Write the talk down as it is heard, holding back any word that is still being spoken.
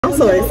I'm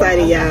so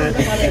excited, y'all.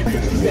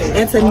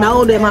 And to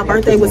know that my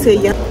birthday was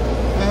here, So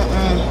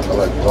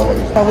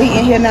we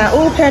in here now.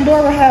 Ooh,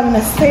 Pandora having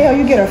a sale.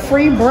 You get a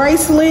free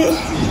bracelet.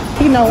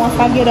 You know, once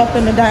I get up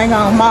in the dang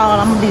on mall,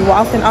 I'm gonna be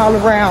walking all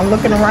around,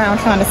 looking around,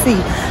 trying to see.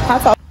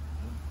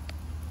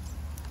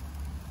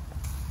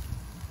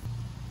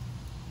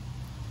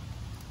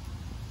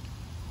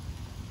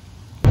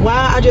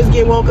 Wow, I just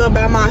get woke up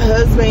by my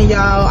husband,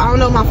 y'all. I don't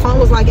know, my phone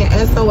was like in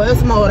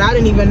SOS mode. I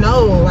didn't even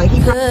know. Like,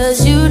 he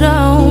 'Cause you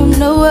don't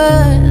know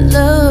what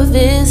love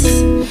is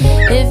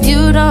if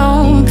you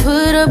don't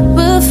put up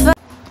a fight.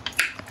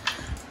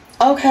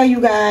 Okay, you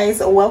guys,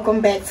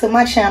 welcome back to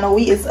my channel.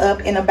 We is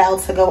up and about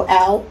to go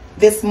out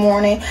this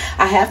morning.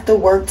 I have to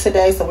work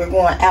today, so we're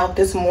going out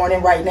this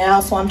morning right now.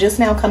 So I'm just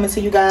now coming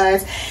to you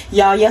guys.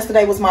 Y'all,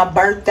 yesterday was my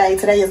birthday.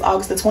 Today is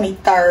August the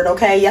 23rd,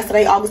 okay?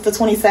 Yesterday, August the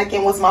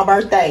 22nd was my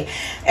birthday.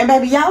 And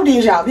baby, y'all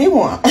did y'all big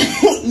one.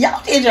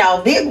 Y'all did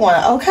y'all big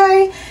one,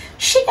 okay?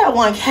 She got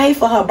 1K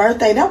for her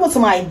birthday. That was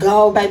my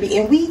goal, baby,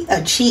 and we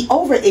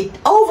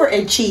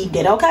overachieved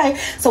it, okay?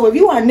 So if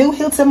you are new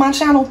here to my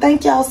channel,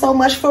 thank y'all so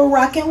much for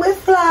rocking with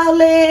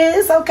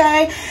Flawless,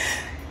 okay?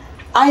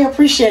 I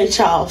appreciate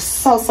y'all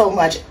so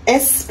much,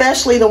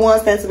 especially the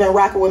ones that's been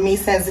rocking with me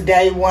since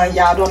day one.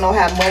 Y'all don't know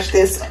how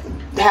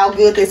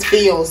good this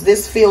feels.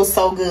 This feels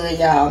so good,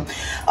 y'all.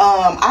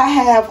 I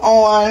have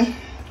on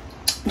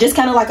just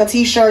kind of like a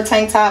t-shirt,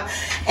 tank top,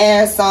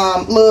 and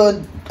some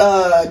little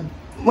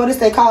what is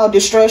they called,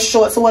 distressed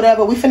shorts or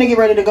whatever. We finna get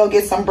ready to go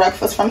get some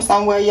breakfast from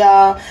somewhere,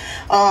 y'all.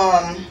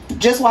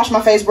 Just wash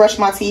my face, brush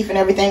my teeth and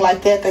everything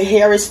like that. The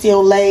hair is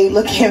still laid,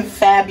 looking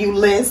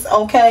fabulous,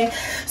 okay?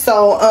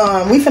 So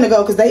we finna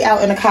go because they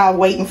out in the car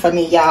waiting for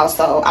me, y'all.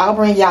 So I'll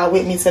bring y'all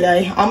with me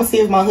today. I'm gonna see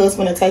if my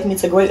husband will take me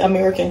to Great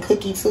American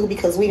Cookie too,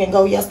 because we didn't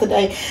go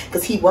yesterday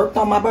because he worked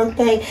on my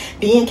birthday,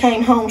 then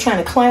came home trying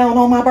to clown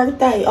on my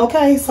birthday,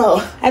 okay?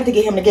 So I have to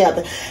get him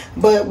together.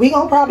 But we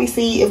gonna probably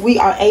see if we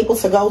are able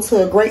to go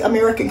to Great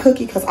American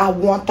Cookie, because I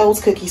want those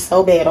cookies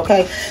so bad,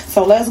 okay?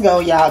 So let's go,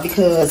 y'all,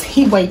 because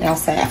he waiting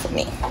outside for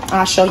me.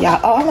 I'll show y'all.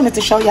 Oh, I wanted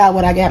to show y'all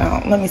what I got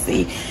on. Let me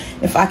see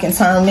if I can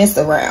turn this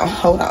around.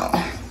 Hold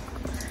on.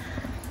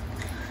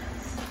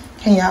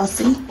 Can y'all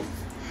see?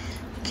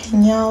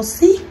 Can y'all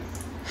see?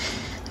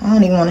 I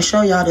don't even want to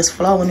show y'all this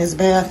flow in this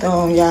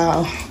bathroom,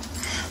 y'all.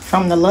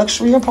 From the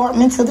luxury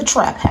apartment to the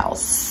trap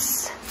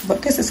house.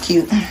 But this is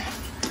cute.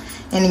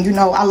 And you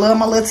know, I love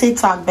my little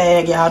TikTok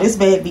bag, y'all. This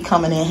bag be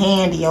coming in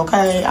handy,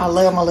 okay? I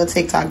love my little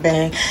TikTok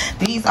bag.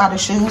 These are the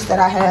shoes that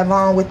I have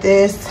on with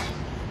this.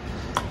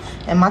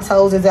 And my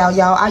toes is out,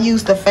 y'all. I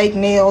used the fake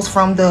nails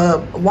from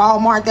the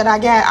Walmart that I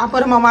got. I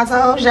put them on my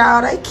toes,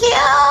 y'all. They cute.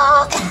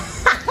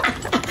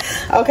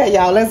 Okay,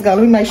 y'all, let's go.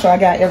 Let me make sure I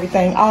got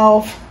everything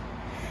off.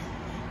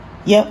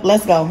 Yep,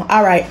 let's go.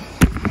 All right.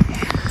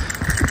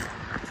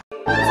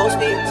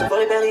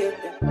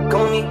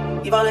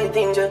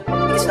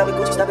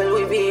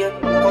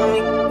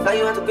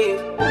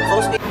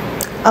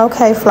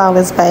 Okay,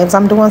 Flawless babes,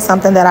 I'm doing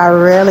something that I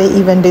rarely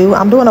even do.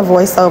 I'm doing a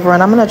voiceover,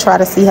 and I'm going to try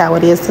to see how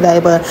it is today.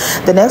 But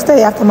the next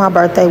day after my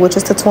birthday, which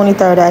is the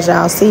 23rd, as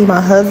y'all see, my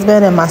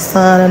husband and my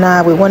son and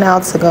I, we went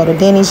out to go to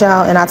Denny's,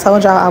 y'all. And I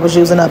told y'all I was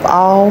using up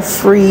all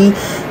free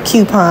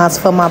coupons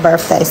for my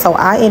birthday. So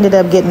I ended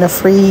up getting a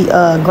free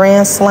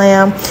Grand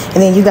Slam. And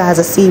then you guys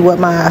will see what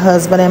my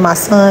husband and my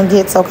son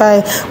gets,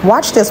 okay?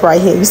 Watch this right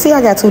here. You see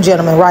I got two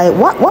gentlemen, right?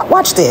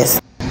 Watch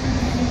this.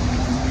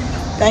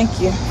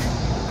 Thank you.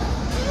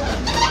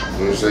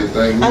 Say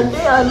thank you. I did.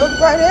 I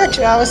looked right at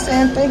you. I was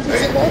saying thank you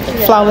to both of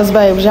y'all. Flawless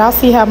babes, y'all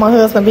see how my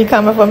husband be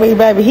coming for me,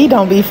 baby? He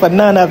don't be for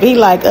none of it. He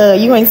like,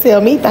 you ain't sell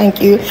me thank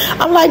you.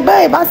 I'm like,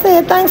 babe, I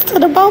said thanks to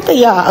the both of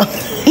y'all.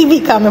 He be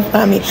coming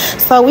for me.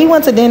 So we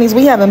went to Denny's.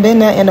 We haven't been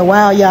there in a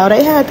while, y'all.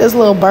 They had this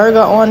little burger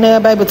on there,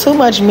 baby. Too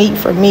much meat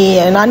for me,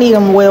 and I need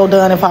them well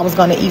done if I was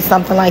going to eat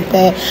something like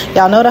that.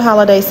 Y'all know the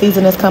holiday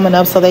season is coming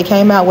up, so they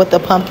came out with the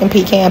pumpkin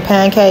pecan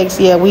pancakes.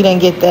 Yeah, we didn't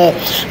get that.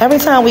 Every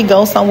time we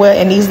go somewhere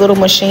in these little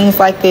machines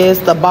like this,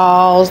 the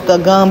balls, the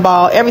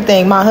gumball,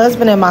 everything, my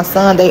husband and my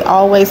son, they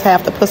always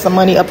have to put some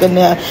money up in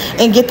there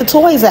and get the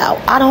toys out.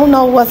 I don't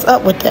know what's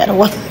up with that,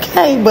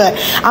 okay? But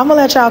I'm gonna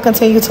let y'all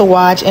continue to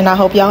watch, and I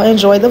hope y'all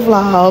enjoy the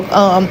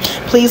vlog.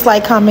 Please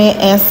like, comment,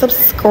 and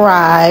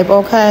subscribe,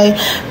 okay?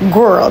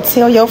 Girl,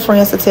 tell your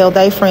friends to tell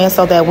their friends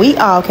so that we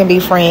all can be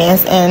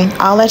friends, and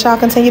I'll let y'all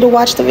continue to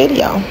watch the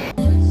video.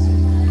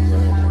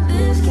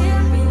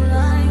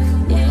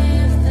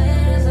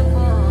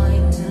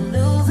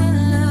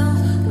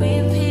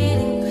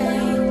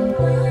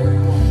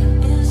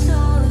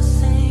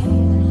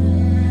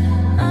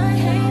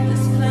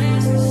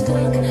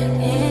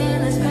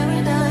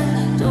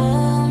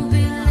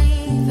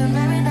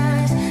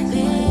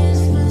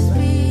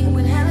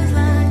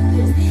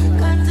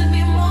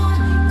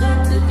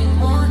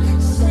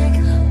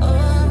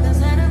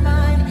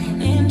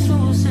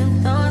 Intrusive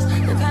thoughts,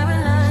 the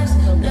paralyzed.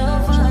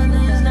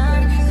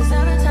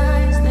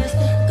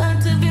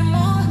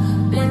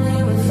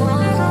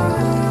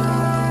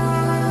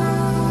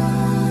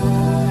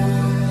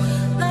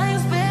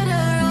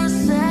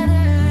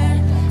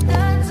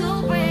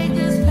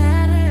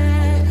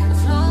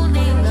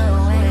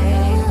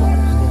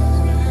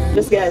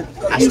 just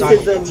got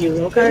pieces of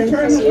you, okay?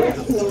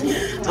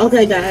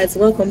 Okay, guys,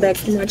 welcome back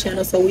to my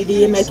channel. So we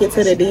did make it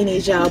to the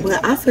Denny's, y'all,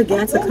 but I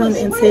forgot to come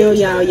and tell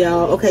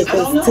y'all, okay,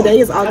 because today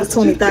is August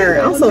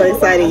 23rd. I'm so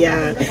excited,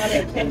 y'all.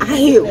 I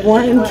hit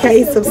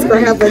 1K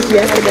subscribers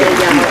yesterday,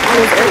 y'all. I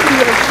was at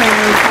the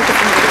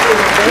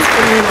best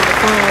friend on the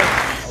phone.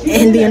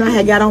 And then I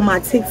had got on my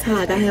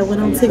TikTok. I had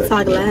went on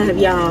TikTok live,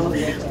 y'all.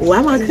 Why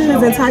my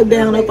cousin typed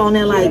down up on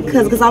there like,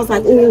 because I was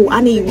like, oh,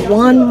 I need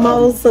one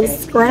more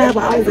subscriber.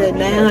 I was at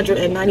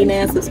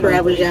 999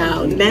 subscribers,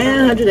 y'all.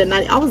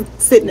 990. I was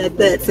sitting at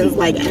that since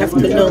like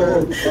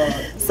afternoon.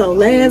 So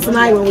last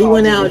night when we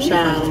went out,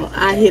 y'all,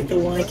 I hit the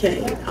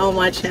 1K on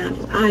my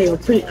channel. I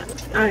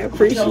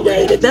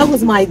appreciate it. That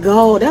was my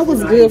goal. That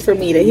was good for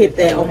me to hit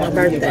that on my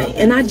birthday.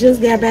 And I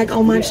just got back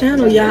on my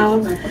channel,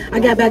 y'all. I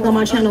got back on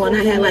my channel and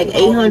I had like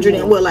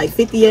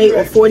 58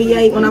 or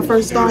 48 when I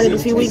first started a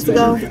few weeks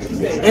ago.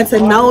 And to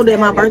know that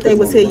my birthday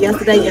was here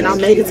yesterday and I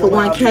made it to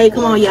 1K,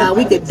 come on, y'all,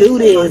 we could do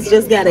this.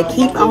 Just gotta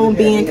keep on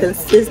being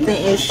consistent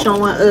and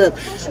showing up.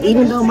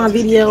 Even though my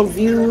video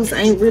views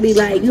ain't really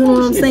like, you know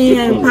what I'm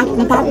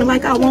saying, popping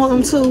like I want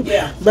them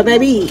to. But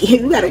baby,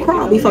 you gotta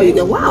crawl before you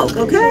can walk,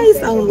 okay?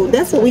 So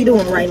that's what we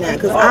doing right now,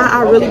 because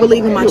I really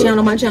believe in my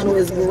channel. My channel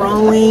is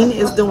growing,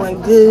 it's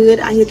doing good.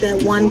 I hit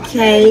that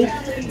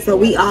 1K, so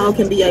we all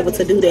can be able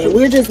to do that.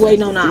 We're just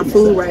waiting on our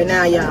food right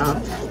now,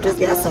 y'all. Just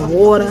got some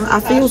water.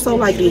 I feel so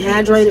like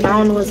dehydrated. I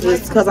don't know if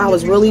it's because I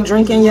was really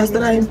drinking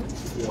yesterday.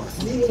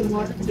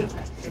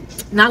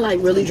 Not like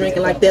really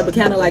drinking like that, but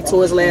kind of like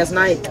towards last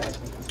night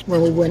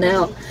when we went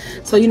out.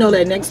 So you know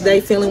that next day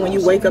feeling when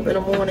you wake up in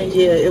the morning?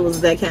 Yeah, it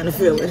was that kind of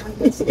feeling.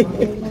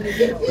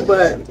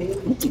 But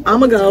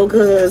I'ma go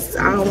because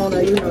I don't want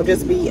to, you know,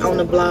 just be on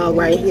the blog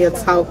right here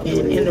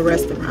talking in the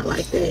restaurant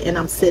like that. And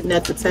I'm sitting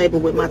at the table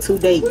with my 2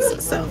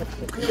 dates. So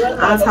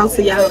I'll talk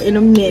to y'all in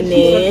a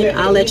minute.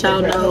 I'll let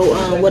y'all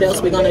know what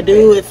else we're gonna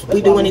do. If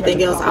we do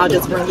anything else, I'll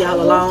just bring y'all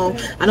along.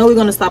 I know we're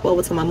gonna stop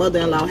over to my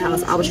mother-in-law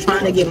house. I was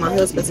trying to get my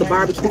husband to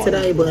barbecue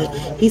today, but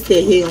he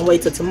said he gonna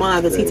wait till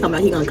tomorrow because he talking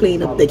about he gonna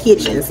clean up the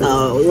kitchen.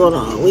 So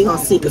we gonna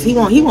see, because he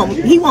want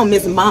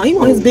Miss Mom, he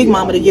want his big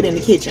mama to get in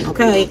the kitchen,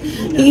 okay?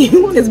 He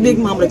want his big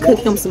mama to cook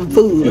him some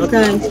food,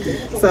 okay?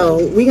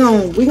 So we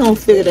gonna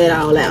figure that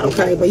all out,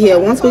 okay? But yeah,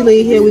 once we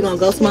leave here, we're gonna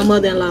go to my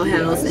mother-in-law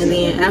house, and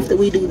then after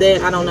we do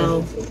that, I don't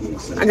know,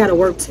 I gotta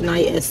work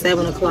tonight at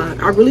 7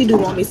 o'clock. I really do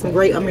want me some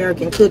great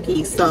American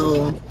cookies,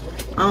 so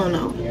I don't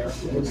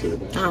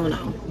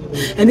know.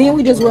 And then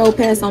we just rode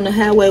past on the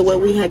highway where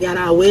we had got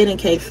our wedding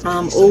cake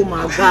from. Oh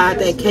my God,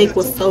 that cake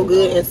was so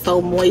good and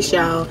so moist,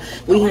 y'all.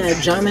 We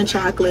had German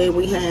chocolate,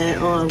 we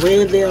had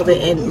red velvet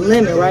and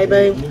lemon, right,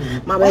 babe?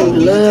 My baby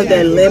loved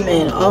that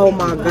lemon. Oh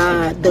my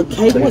God, the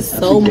cake was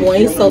so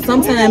moist. So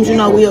sometimes, you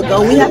know, we'll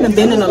go. We haven't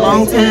been in a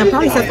long time,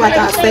 probably since like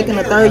our 2nd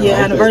or 3rd year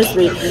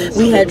anniversary.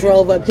 We had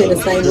drove up here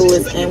to St.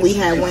 Louis and we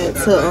had went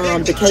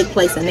to the cake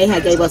place, and they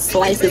had gave us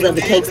slices of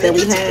the cakes that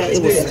we had.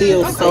 It was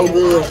still so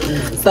good.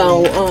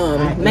 So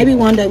maybe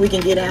one day we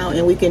can get out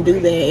and we can do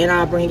that, and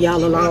I'll bring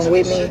y'all along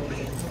with me.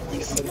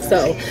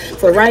 So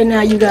for right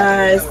now, you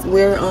guys,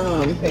 we're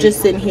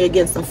just sitting here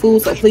getting some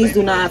food. So please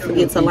do not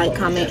forget to like,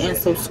 comment, and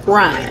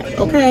subscribe,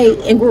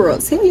 okay? And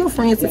girls, tell your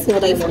friends to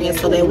tell their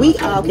friends so that we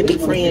all can be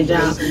friends,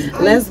 y'all.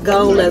 Let's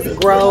go, let's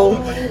grow.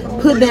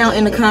 Put down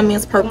in the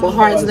comments purple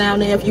hearts down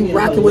there if you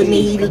rocking with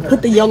me.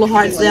 Put the yellow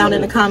hearts down in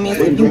the comments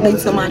if you new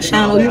to my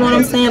channel. You know what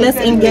I'm saying? Let's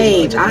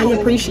engage. I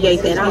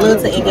appreciate that. I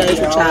love to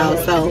engage with y'all.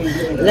 So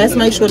let's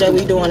make sure that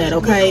we're doing that,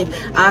 okay?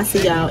 I'll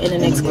see y'all in the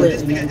next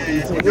clip.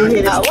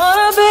 I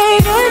wanna be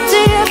good to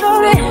you,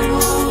 baby.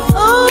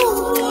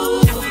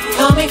 Ooh,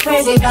 call me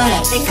crazy, but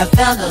I think I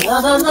found the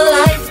love of my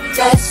life.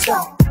 That's so.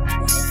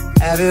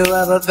 Have you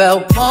ever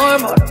felt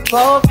warm on a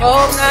cold,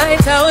 cold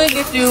night? How it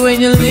gets you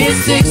when you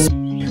least expect?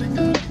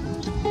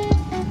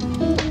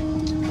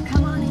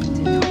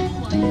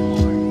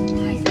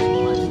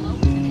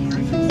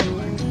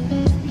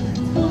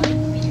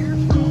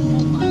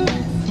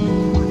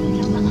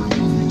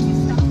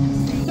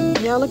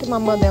 Y'all, look at my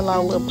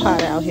mother-in-law little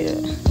pot out here.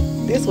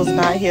 This was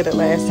not here the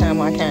last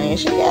time I came.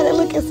 She got it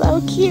looking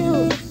so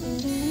cute.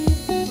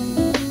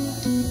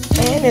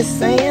 And it's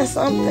saying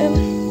something.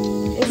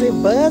 Is it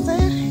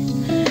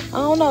buzzing? I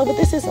don't know, but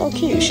this is so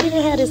cute. She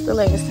didn't have this the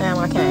last time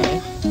I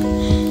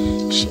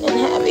came. She didn't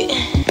have it.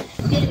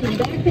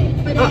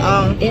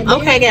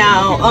 Okay,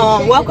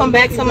 y'all, welcome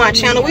back to my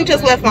channel. We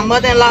just left my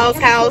mother-in-law's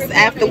house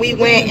after we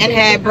went and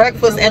had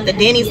breakfast at the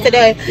Denny's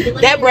today.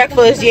 That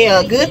breakfast,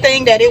 yeah, good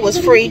thing that it was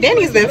free.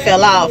 Denny's then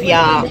fell off,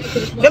 y'all.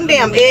 Them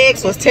damn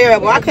eggs was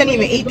terrible. I couldn't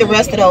even eat the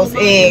rest of those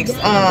eggs.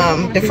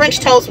 The French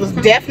toast was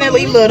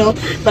definitely little,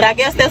 but I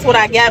guess that's what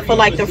I got for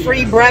like the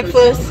free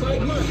breakfast.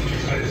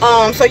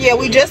 So yeah,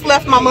 we just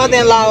left my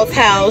mother-in-law's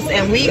house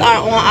and we are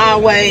on our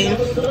way.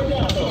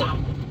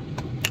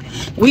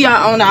 We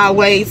are on our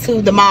way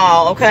to the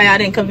mall, okay? I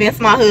didn't convince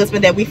my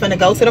husband that we finna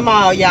go to the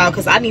mall, y'all,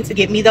 because I need to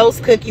get me those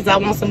cookies. I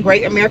want some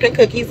great American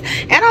cookies,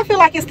 and I feel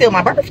like it's still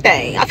my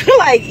birthday. I feel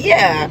like,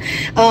 yeah.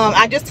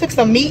 I just took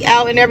some meat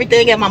out and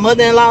everything at my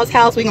mother-in-law's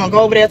house. We're gonna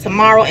go over there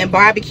tomorrow and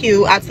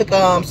barbecue. I took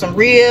some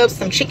ribs,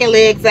 some chicken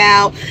legs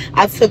out.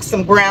 I took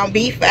some ground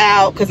beef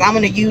out because I'm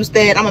gonna use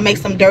that. I'm gonna make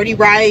some dirty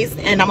rice,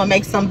 and I'm gonna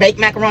make some baked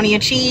macaroni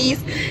and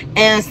cheese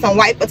and some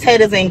white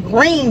potatoes and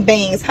green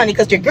beans, honey,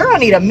 because your girl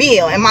need a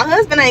meal, and my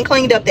husband ain't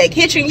cleaned up that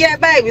kitchen yet,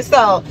 baby.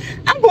 So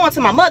I'm going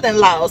to my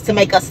mother-in-law's to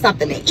make us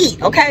something to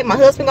eat, okay? My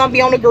husband gonna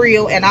be on the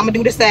grill, and I'm gonna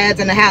do the sides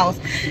in the house.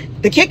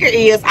 The kicker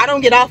is I don't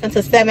get off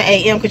until 7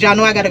 a.m. because y'all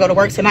know I gotta go to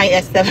work tonight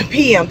at 7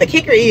 p.m. The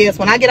kicker is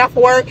when I get off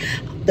work,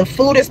 the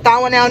food is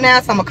thawing out now,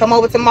 so I'm gonna come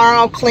over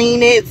tomorrow,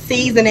 clean it,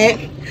 season it,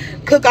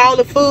 cook all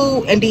the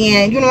food, and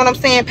then, you know what I'm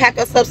saying, pack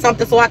us up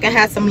something so I can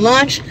have some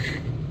lunch.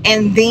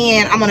 And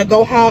then I'm gonna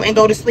go home and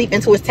go to sleep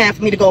until it's time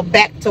for me to go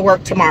back to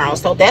work tomorrow.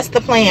 So that's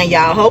the plan,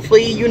 y'all.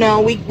 Hopefully, you know,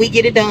 we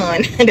get it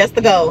done. That's the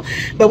goal.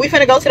 But we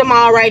finna go to the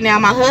mall right now.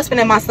 My husband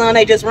and my son,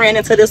 they just ran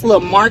into this little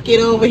market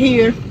over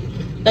here.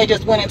 They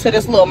just went into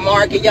this little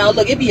market, y'all.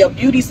 Look, it be a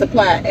beauty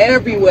supply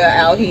everywhere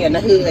out here in the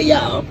hood,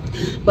 y'all.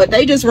 But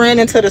they just ran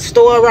into the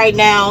store right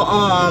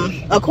now.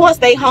 Of course,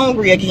 they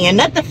hungry again.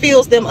 Nothing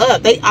fills them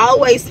up. They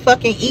always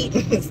fucking eat.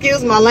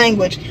 Excuse my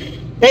language.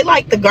 They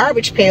like the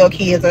garbage pail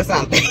kids or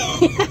something.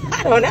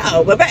 I don't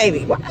know. But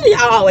baby, why are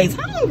y'all always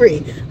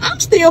hungry? I'm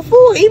still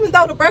full, even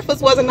though the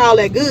breakfast wasn't all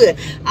that good.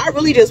 I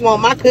really just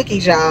want my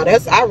cookies, y'all.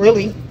 I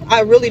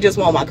really just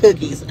want my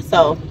cookies.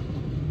 So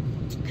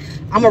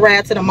I'm gonna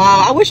ride to the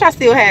mall. I wish I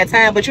still had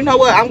time, but you know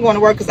what? I'm going to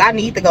work because I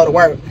need to go to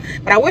work.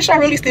 But I wish I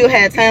really still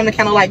had time to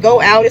kind of like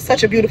go out. It's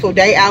such a beautiful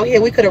day out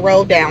here. We could have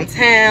rode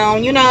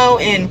downtown, you know,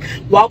 and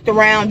walked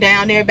around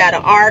down there by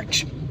the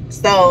arch.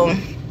 So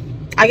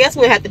I guess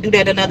we'll have to do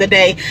that another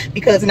day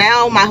because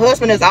now my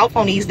husband is off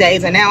on these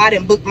days, and now I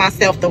didn't book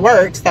myself to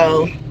work.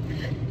 So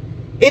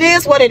it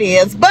is what it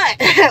is.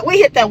 But we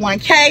hit that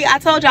 1K. I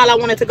told y'all I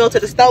wanted to go to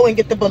the store and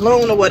get the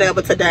balloon or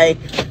whatever today.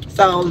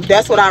 So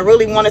that's what I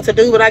really wanted to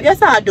do. But I guess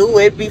I'll do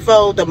it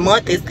before the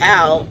month is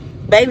out.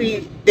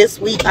 Maybe this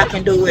week I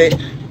can do it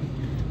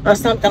or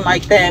something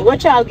like that.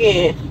 What y'all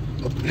get?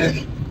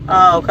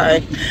 Oh,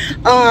 okay.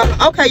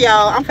 Okay,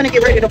 y'all, I'm gonna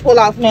get ready to pull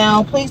off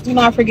now. Please do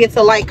not forget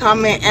to like,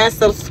 comment, and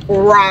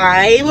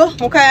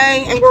subscribe,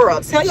 okay? And girl,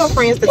 tell your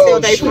friends to tell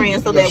their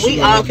friends so that we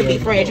all can be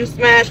friends. You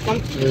smashed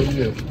them.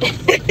 Yeah.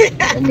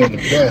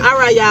 All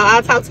right, y'all,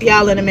 I'll talk to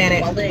y'all in a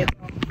minute.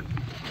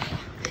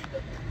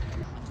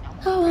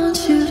 I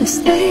want you to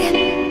stay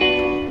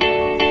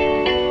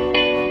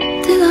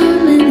till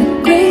I'm in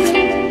the grave,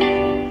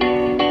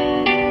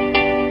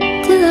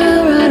 till I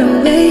ride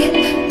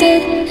away,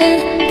 dead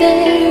and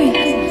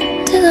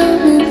buried, till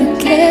I'm in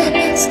the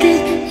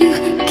casket you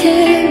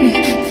carry.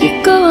 If you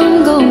go,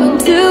 I'm going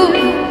too,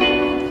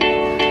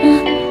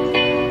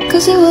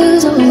 'cause it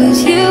was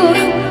always you.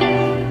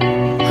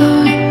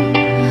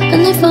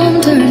 And if I'm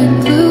turning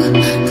blue,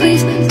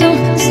 please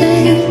don't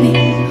save me.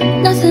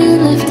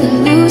 Nothing left to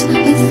lose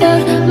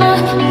without my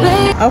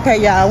way. Okay,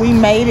 y'all, we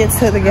made it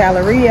to the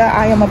Galleria.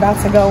 I am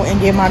about to go and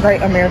get my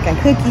great American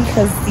cookie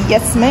because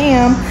yes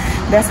ma'am,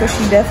 that's what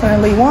she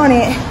definitely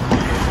wanted.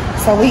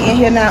 So we in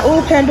here now.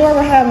 Ooh,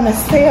 Pandora having a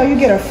sale. You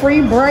get a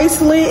free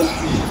bracelet.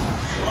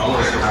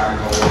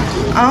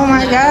 Oh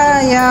my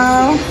god,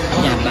 y'all.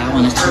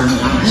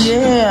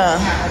 Yeah,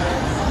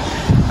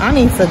 I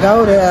need to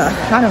go there.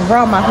 I done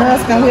brought my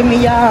husband with me,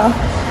 y'all.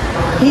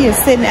 He is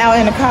sitting out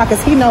in the car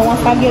because he know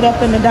once I get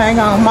up in the dang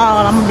on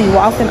mall, I'm gonna be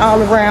walking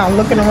all around,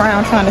 looking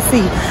around, trying to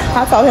see.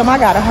 I told him I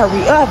gotta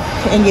hurry up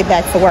and get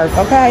back to work,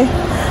 okay?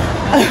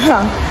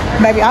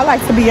 Baby, I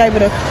like to be able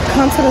to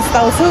come to the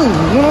store too,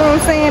 you know what I'm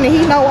saying? And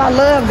he know I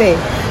love that.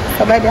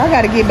 So baby, I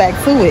gotta get back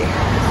to it.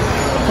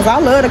 Cause I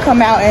love to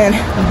come out and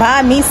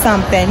buy me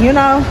something, you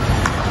know?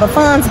 But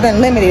funds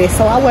been limited,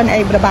 so I wasn't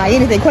able to buy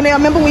anything. Cornell,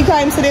 remember we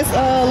came to this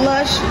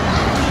Lush?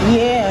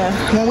 Yeah,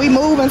 when we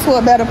move into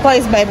a better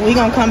place, baby, we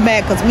gonna come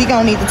back because we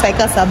gonna need to take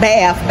us a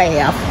bath.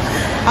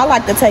 I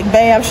like to take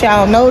baths,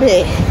 y'all know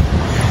that.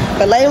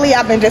 But lately,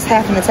 I've been just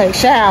having to take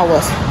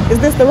showers. Is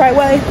this the right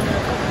way?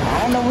 I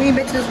don't know, we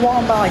been to this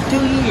wall by like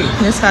 2 years.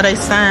 This how they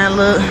sign,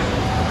 look.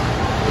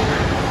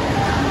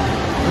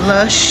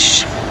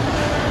 Lush.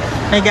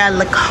 They got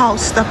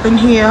Lacoste up in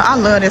here. I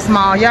love this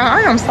mall, y'all.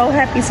 I am so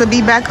happy to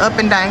be back up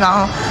and dang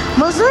on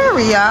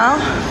Missouri,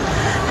 y'all.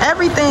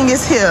 Everything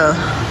is here.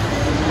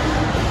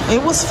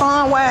 It was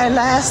fun while it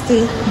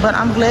lasted, but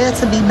I'm glad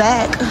to be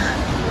back.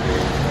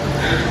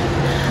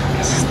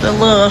 It's the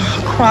little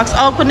Crocs.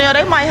 Oh, Cornell,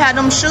 they might have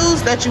them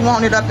shoes that you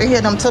wanted up in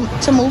here. Them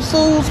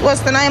Timusus.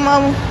 What's the name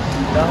of them?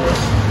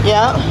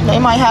 Yeah, they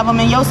might have them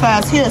in your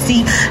size here.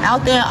 See,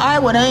 out there in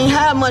Iowa, they ain't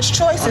have much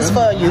choices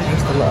for you.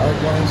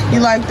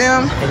 You like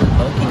them?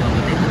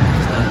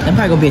 They're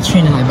probably gonna be a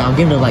trending like about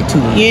giving it like 2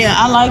 weeks. Yeah,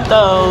 I like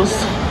those.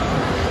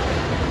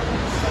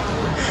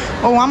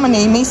 Oh, I'm gonna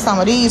need me some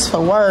of these for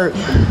work.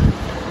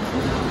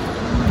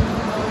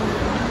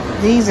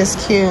 These is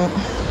cute.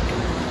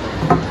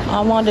 I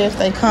wonder if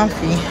they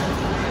comfy.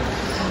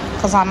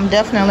 because I'm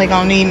definitely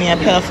gonna need me a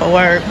pair for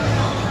work.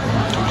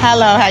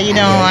 Hello, how you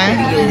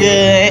doing?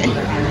 Good.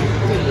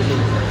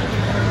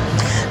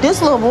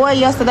 This little boy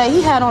yesterday,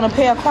 he had on a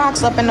pair of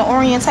Crocs up in the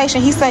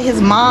orientation. He said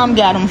his mom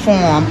got them for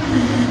him,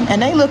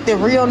 and they looked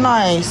real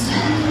nice.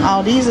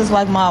 Oh, these is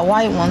like my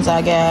white ones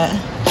I got.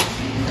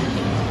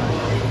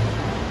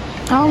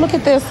 Oh, look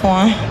at this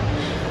one.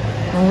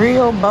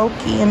 Real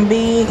bulky and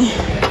big.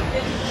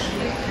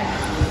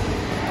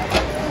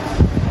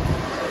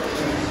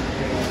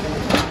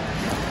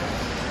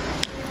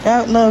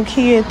 That little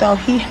kid though,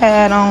 he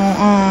had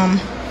on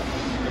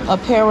a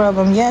pair of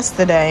them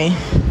yesterday.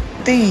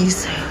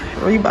 These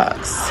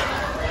Reeboks.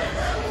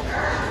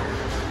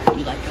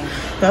 You like them?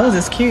 Those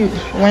is cute.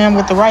 Wearing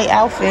with the right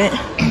outfit.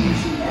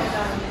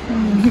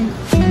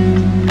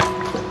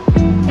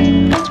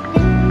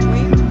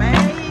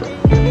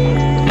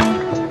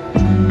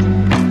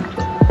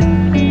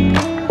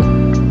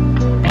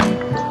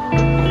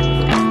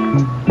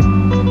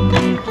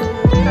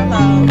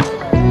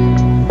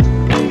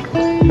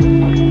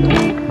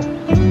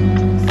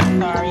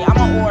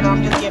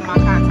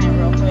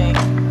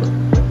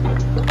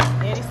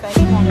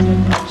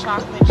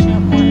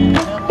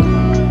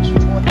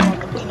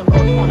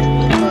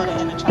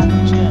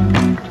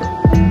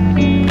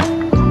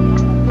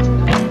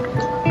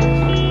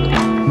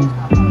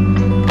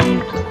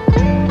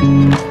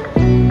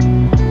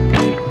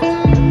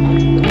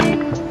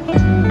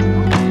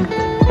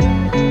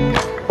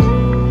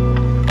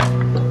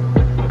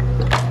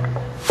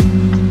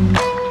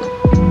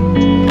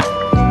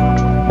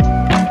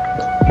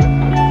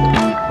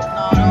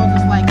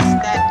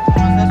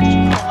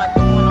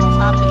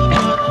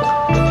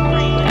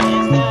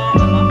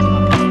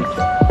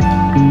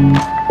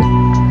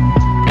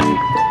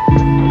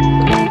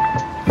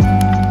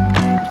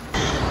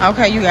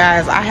 Okay, you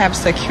guys, I have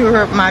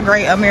secured my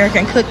Great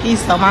American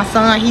cookies. So my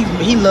son,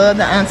 he loved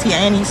the Auntie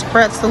Annie's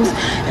pretzels,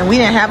 and we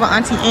didn't have an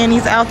Auntie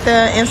Annie's out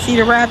there in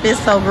Cedar Rapids.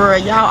 So girl,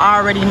 y'all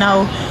already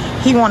know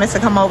he wanted to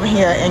come over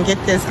here and get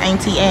this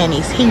Auntie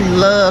Annie's. He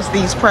loves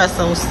these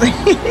pretzels.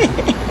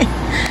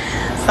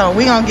 So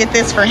we gonna get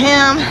this for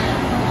him.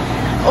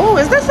 Oh,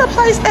 is this a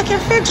place that can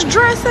fix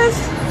dresses?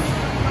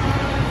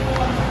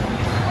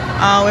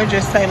 Oh, it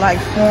just say like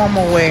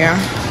formal wear.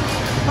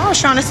 I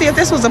was trying to see if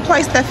this was a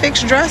place that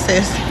fixed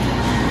dresses.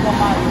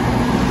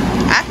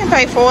 I can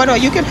pay for it, or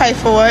you can pay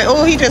for it.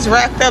 Oh, he just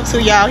racked up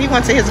to y'all. He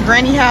went to his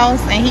granny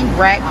house and he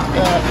racked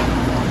up.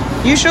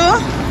 You sure?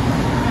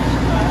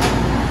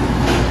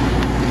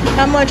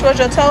 How much was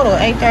your total?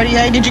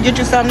 $8.38. Did you get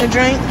you something to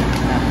drink?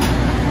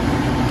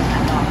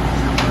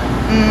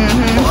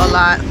 A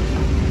lot.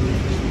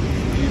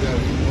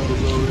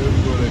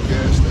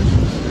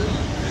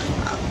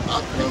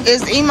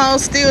 Is emo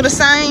still the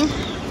same?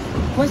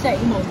 What's that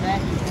emo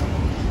back?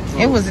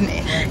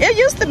 It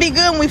used to be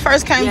good when we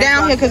first came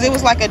down here because it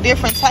was like a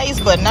different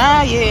taste, but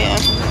now, yeah.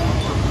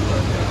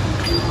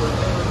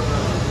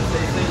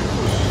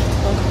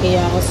 Okay,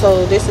 y'all,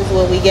 so this is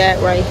what we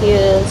got right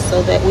here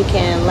so that we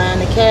can line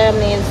the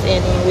cabinets,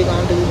 and then we're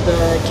gonna do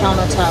the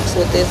countertops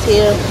with this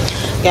here.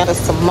 Got us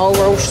some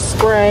Moro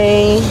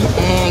spray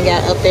and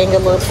got a thing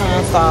of little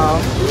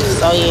Pine-Sol.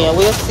 So yeah,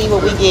 we'll see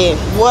what we get.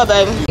 What,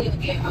 baby?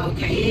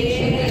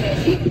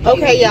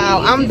 Okay,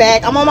 y'all, I'm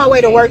back. I'm on my way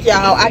to work,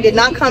 y'all. I did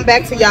not come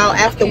back to y'all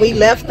after we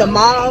left the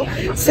mall,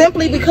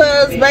 simply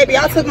because, baby,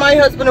 I took my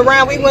husband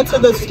around. We went to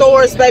the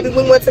stores, baby.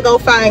 We went to go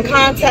find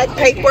contact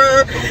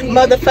paper,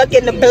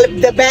 motherfucking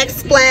the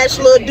backsplash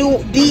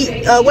little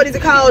what is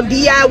it called,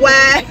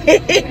 DIY.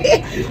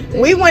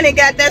 We went and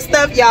got that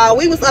stuff, y'all.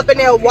 We was up in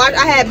there.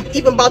 I had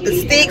even bought the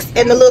sticks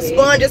and the little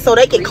sponges so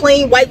they can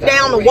clean, wipe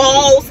down the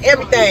walls,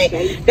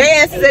 everything. They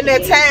asses in there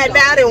tied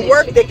out and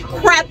worked the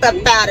crap up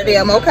out of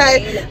them,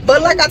 okay?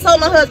 But like I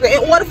told my husband,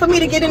 in order for me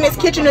to get in this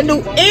kitchen and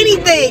do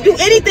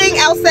anything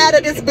outside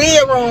of this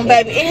bedroom,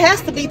 baby, it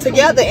has to be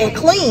together and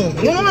clean.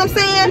 You know what I'm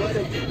saying?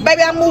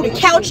 Baby, I moved the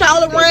couch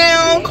all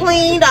around,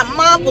 cleaned. Our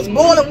mom was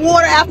boiling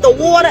water after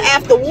water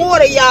after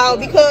water, y'all,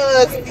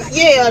 because,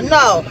 yeah,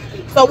 no.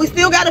 So we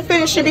still got to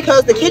finish it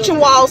because the kitchen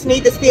walls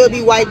need to still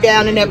be wiped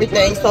down and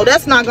everything. So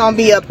that's not going to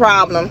be a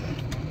problem.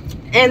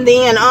 And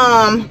then,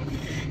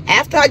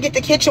 after I get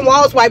the kitchen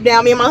walls wiped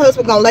down, me and my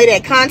husband gonna lay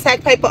that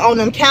contact paper on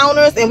them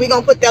counters, and we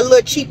gonna put that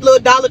little cheap little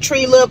Dollar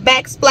Tree little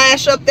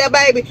backsplash up there,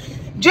 baby,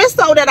 just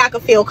so that I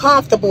can feel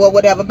comfortable or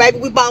whatever. Baby,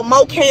 we bought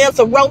more cans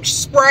of roach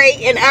spray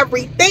and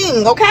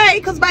everything, okay?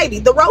 Because, baby,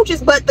 the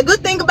roaches, but the good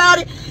thing about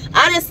it,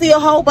 I didn't see a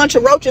whole bunch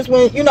of roaches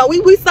when, you know,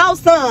 we saw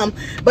some,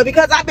 but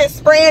because I've been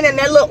spraying and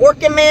that little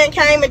orchid man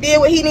came and did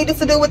what he needed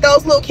to do with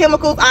those little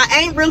chemicals,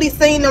 I ain't really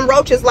seen them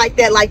roaches like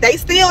that. Like, they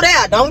still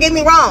there, don't get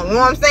me wrong, you know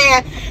what I'm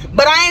saying?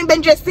 But I ain't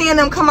been just seeing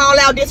them come all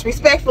out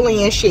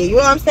disrespectfully and shit, you know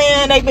what I'm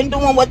saying? They've been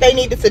doing what they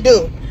needed to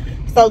do.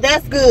 So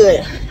that's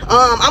good.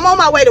 I'm on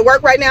my way to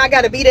work right now. I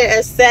got to be there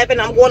at 7.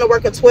 I'm going to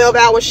work a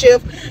 12-hour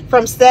shift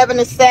from 7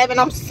 to 7.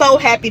 I'm so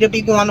happy to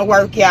be going to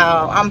work,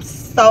 y'all. I'm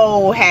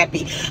so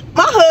happy.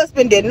 My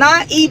husband did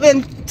not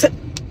even...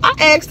 I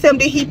asked him,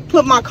 did he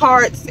put my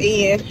cards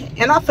in?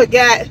 And I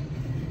forgot.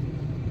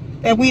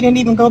 that we didn't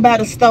even go by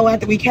the store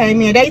after we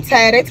came in. They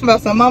tired. They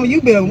told me, "Mama,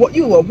 you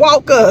a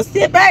walker."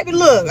 Said, "Baby,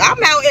 look,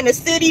 I'm out in the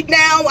city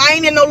now. I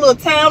ain't in no little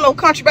town, no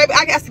country, baby.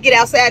 I got to get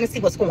outside and see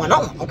what's going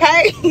on,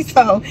 okay?"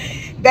 So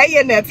they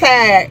in there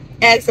tired,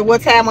 asking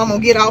what time I'm gonna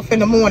get off in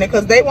the morning,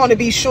 because they want to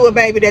be sure,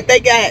 baby, that they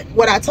got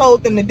what I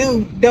told them to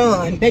do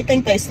done. They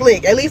think they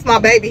slick. At least my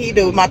baby, he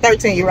do, my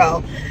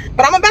 13-year-old.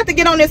 But I'm about to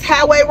get on this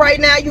highway right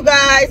now, you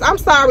guys. I'm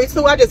sorry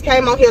too, I just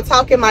came on here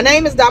talking. My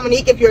name is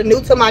Dominique. If you're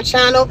new to my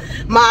channel,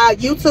 my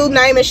YouTube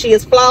name is She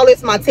Is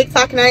Flawless. My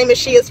TikTok name is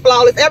She Is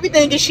Flawless.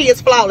 Everything is She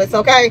Is Flawless,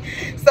 okay?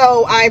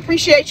 So I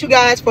appreciate you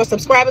guys for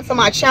subscribing to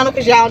my channel,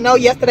 because y'all know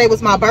yesterday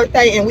was my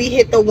birthday and we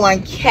hit the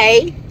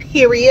 1K,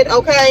 period,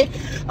 okay?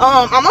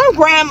 I'm on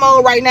grind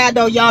mode right now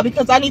though, y'all,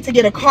 because I need to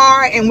get a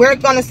car, and we're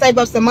gonna save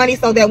up some money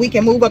so that we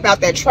can move up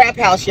out that trap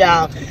house,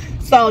 y'all.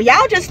 So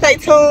y'all just stay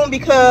tuned,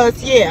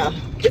 because yeah,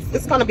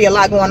 it's gonna be a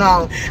lot going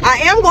on. I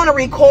am gonna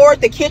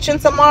record the kitchen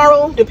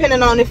tomorrow,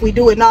 depending on if we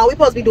do it now. We're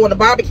supposed to be doing the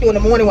barbecue in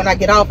the morning when I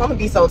get off. I'm gonna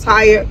be so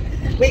tired.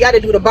 We got to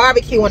do the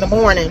barbecue in the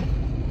morning,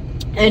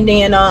 and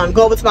then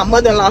go over to my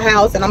mother-in-law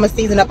house, and I'm gonna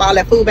season up all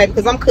that food, baby,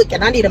 because I'm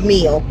cooking. I need a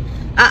meal.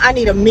 I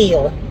need a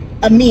meal,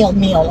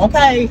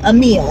 okay? A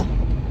meal.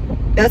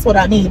 That's what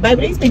I need,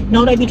 baby. These people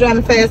know they be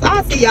driving fast.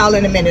 I'll see y'all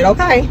in a minute,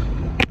 okay?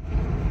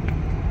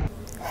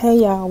 Hey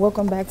y'all,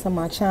 welcome back to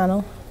my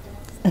channel.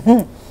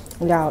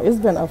 Y'all, it's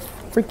been a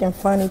freaking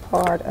funny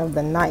part of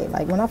the night.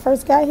 Like when I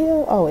first got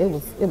here, oh, it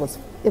was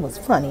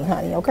funny,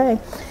 honey, okay?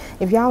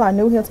 If y'all are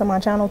new here to my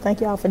channel, thank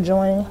y'all for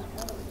joining.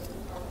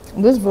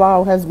 This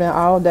vlog has been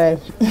all day.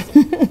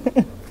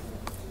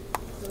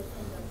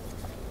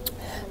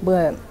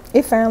 But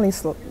it finally,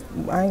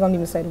 I ain't gonna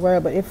even say the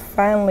word, but it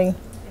finally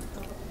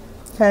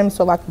came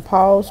so I can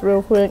pause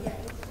real quick.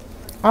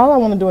 All I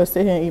want to do is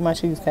sit here and eat my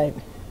cheesecake.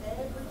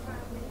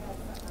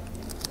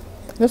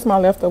 This is my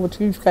leftover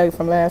cheesecake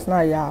from last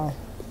night, y'all,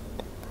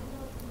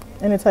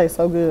 and it tastes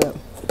so good.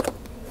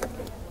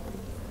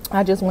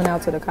 I just went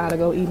out to the car to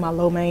go eat my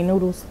lo mein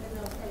noodles,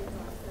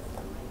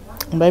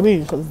 baby,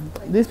 because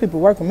these people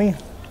work with me.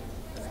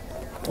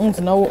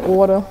 There's no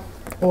order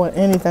or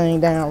anything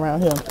down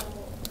around here.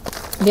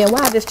 Then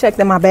while I just checked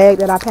in my bag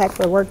that I packed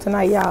for work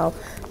tonight, y'all,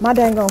 my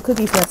dang on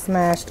cookies got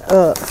smashed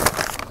up.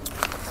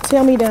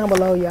 Tell me down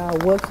below, y'all,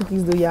 what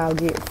cookies do y'all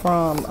get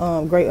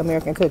from Great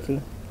American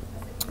Cookie?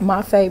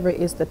 My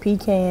favorite is the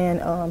pecan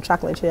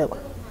chocolate chip.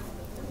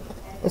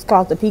 It's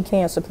called the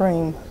Pecan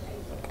Supreme.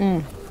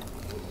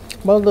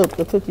 But look,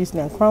 the cookies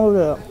done crumbled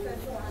up.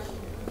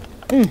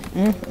 I'm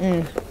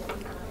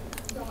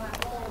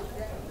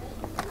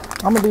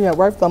gonna be at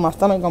work though. My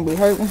stomach gonna be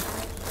hurting,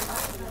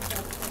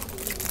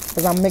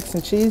 because I'm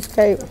mixing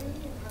cheesecake,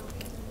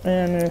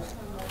 and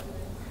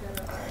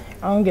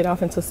I don't get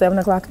off until 7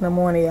 o'clock in the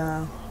morning,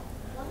 y'all.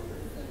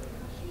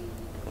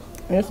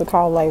 And it's a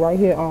call light right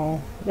here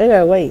on. They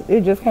gotta wait.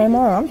 It just came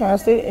on. I'm trying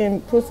to sit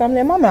and put something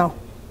in my mouth.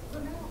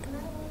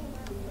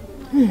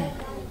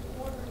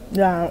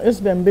 Yeah, it's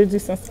been busy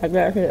since I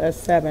got here at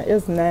 7.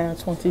 It's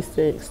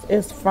 9:26.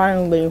 It's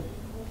finally,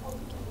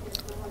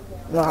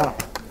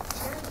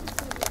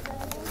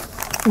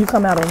 you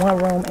come out of one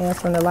room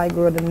answering the light,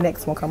 girl, the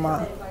next one come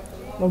on.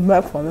 The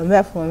next one, the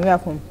next one, the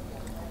next one.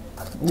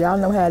 Y'all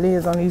know how it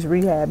is on these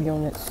rehab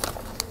units.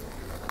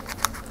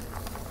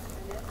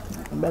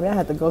 Baby, I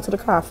had to go to the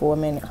car for a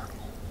minute.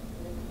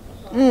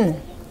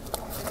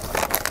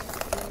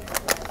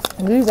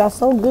 These are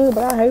so good,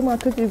 but I hate my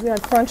cookies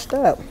got crunched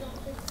up.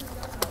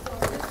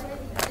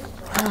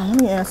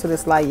 Let me answer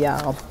this light,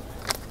 y'all.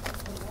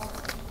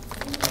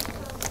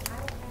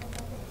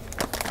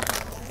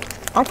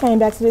 I came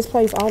back to this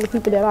place. All the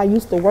people that I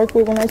used to work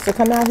with when I used to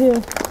come out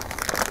here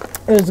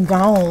is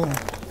gone.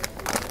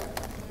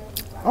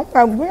 I'm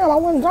like, well, I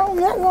wasn't gone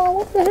that long.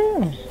 What the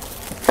hell?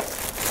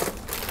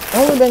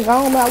 Only been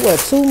gone about, what,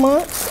 2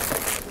 months?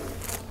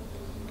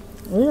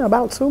 Yeah,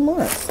 about 2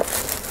 months.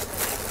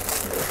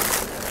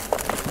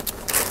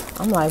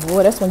 I'm like,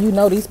 boy, that's when you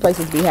know these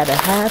places be having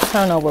high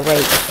turnover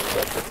rates.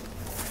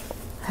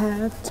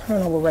 High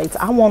turnover rates.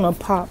 I want to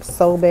pop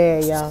so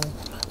bad, y'all,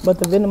 but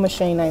the vending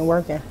machine ain't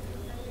working.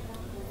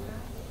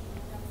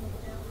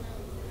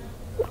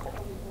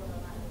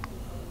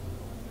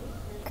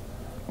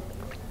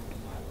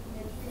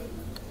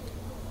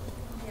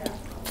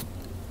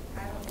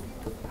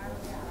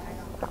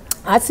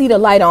 I see the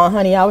light on,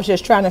 honey. I was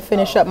just trying to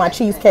finish up my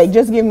cheesecake.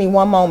 Just give me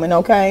one moment,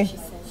 okay?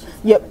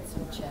 Yep.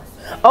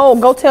 Oh,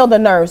 go tell the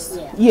nurse.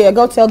 Yeah,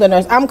 go tell the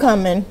nurse. I'm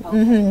coming.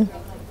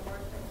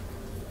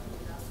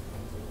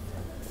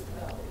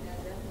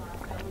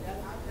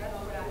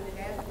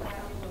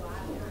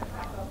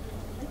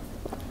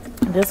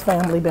 This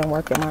family been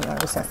working my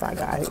nerves since I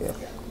got here.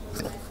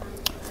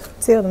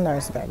 Tell the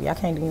nurse, baby. I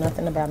can't do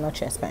nothing about no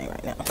chest pain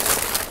right now.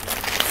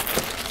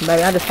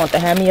 Baby, I just want to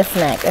have me a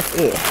snack. That's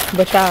it.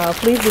 But y'all,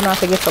 please do not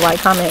forget to like,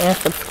 comment, and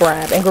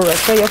subscribe. And girl,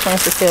 tell your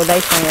friends to tell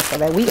their friends so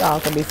that we all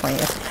can be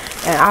friends.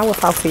 And I will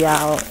talk to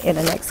y'all in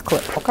the next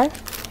clip, okay?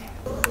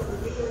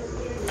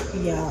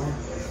 Y'all.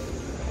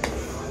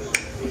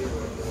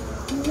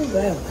 Look at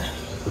that.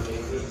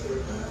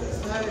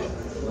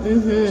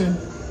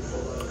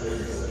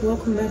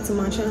 Welcome back to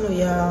my channel,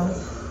 y'all.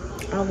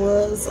 I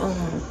was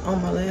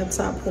on my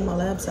laptop, pulled my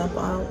laptop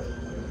out,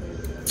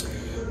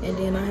 and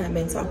then I had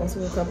been talking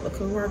to a couple of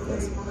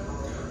co-workers.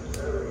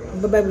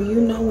 But baby,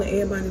 you know when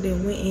everybody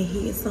then went and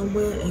hid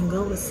somewhere and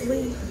go to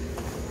sleep,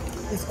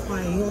 it's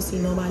quiet. You don't see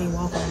nobody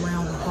walking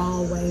around the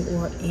hallway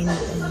or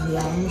anything, y'all.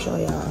 Let me show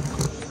y'all.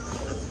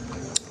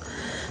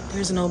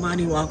 There's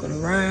nobody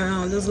walking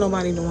around. There's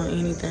nobody doing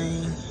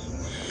anything.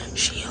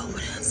 She over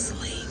there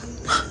asleep.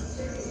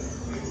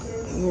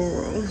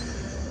 Girl.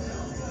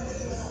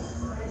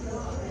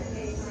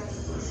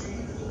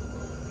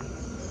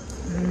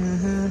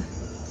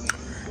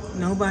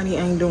 Nobody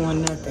ain't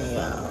doing nothing,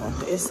 y'all.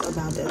 It's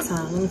about that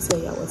time. Let me tell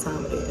y'all what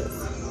time it is.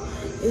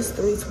 It's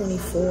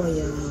 3:24,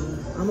 y'all.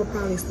 I'm gonna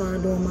probably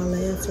start doing my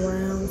last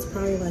rounds,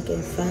 probably like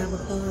at 5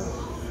 o'clock.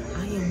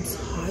 I am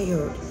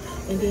tired.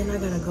 And then I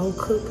gotta go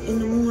cook in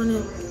the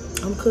morning.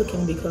 I'm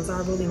cooking because I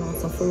really want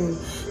some food.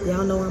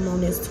 Y'all know I'm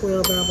on this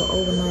 12-hour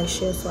overnight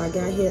shift, so I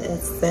got here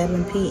at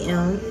 7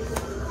 p.m.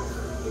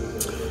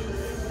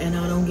 and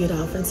I don't get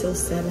off until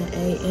 7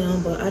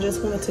 a.m. But I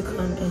just wanted to come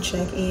and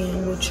check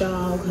in with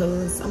y'all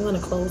because I'm gonna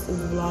close this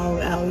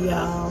vlog out,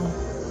 y'all.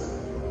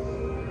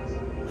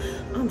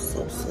 I'm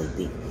so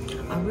sleepy.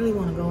 I really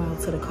want to go out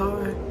to the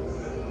car,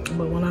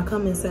 but when I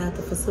come inside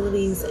the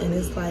facilities and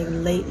it's like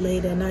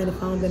late at night,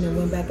 if I haven't been and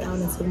went back out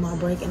and took my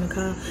break in the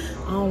car,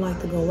 I don't like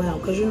to go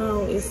out because, you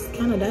know, it's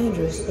kind of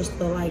dangerous just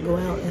to like go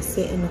out and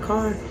sit in the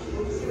car.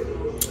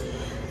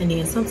 And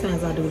then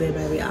sometimes I do that,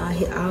 baby. I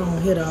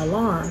don't hit an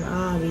alarm.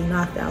 I'll be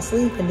knocked out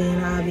sleep, and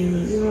then I'll be,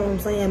 you know what I'm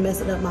saying,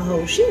 messing up my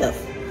whole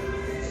shift.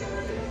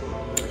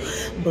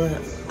 But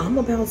I'm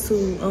about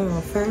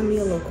to find me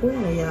a little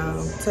corner,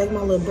 y'all. Take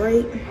my little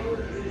break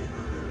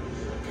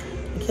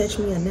and catch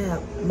me a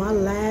nap. My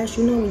lash,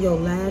 you know when your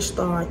lash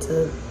start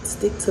to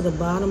stick to the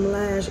bottom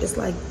lash, it's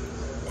like,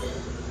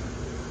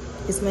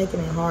 it's making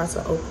it hard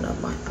to open up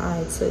my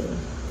eye too.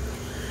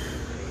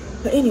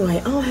 But anyway,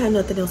 I don't have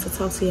nothing else to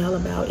talk to y'all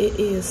about. It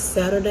is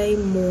Saturday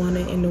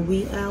morning in the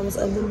wee hours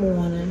of the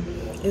morning.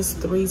 It's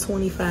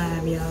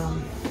 3:25, y'all.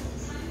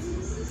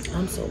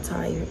 I'm so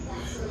tired.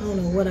 I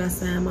don't know what I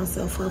signed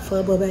myself up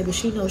for, but baby,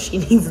 she knows she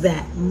needs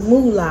that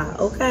moolah,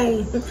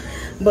 okay?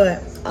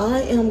 But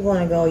I am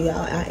gonna go, y'all.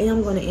 I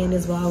am gonna end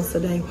this vlog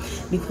today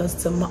because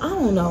tomorrow, I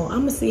don't know, I'm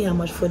gonna see how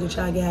much footage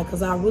I got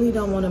because I really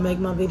don't want to make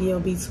my video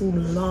be too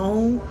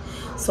long.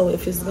 So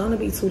if it's gonna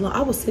be too long,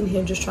 I was sitting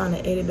here just trying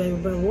to edit, baby,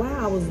 but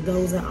while I was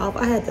dozing off,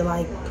 I had to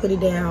like put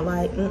it down,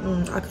 like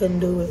I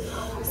couldn't do it.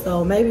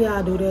 So maybe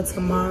I'll do that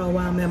tomorrow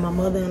while I'm at my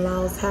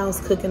mother-in-law's house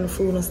cooking the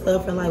food and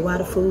stuff, and like while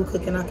the food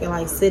cooking, I can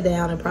like sit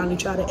down and probably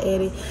try to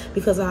edit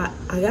because I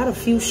got a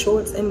few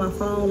shorts in my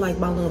phone, like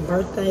my little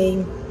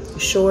birthday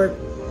short.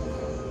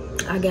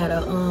 I got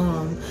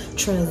a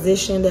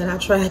transition that I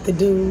tried to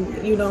do,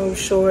 you know,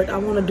 short. I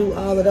want to do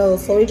all of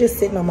those, so it's just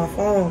sitting on my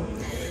phone.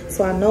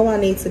 So I know I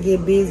need to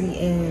get busy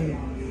and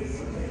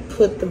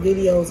put the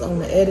videos on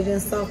the editing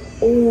stuff.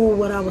 Or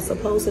what I was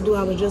supposed to do,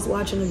 I was just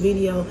watching a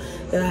video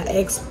that I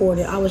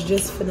exported. I was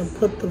just finna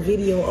put the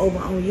video over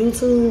on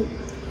YouTube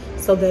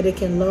so that it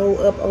can load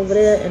up over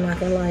there and I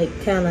can like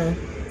kind of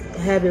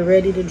have it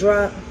ready to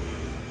drop.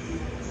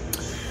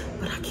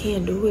 But I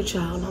can't do it,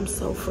 y'all. I'm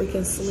so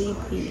freaking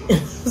sleepy.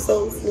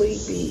 So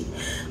sleepy.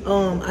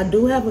 I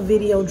do have a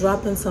video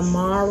dropping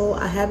tomorrow.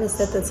 I haven't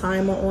set the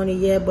timer on it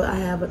yet, but I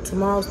have it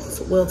tomorrow.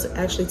 Well,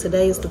 actually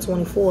today is the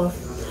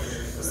 24th.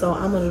 So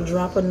I'm gonna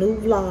drop a new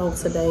vlog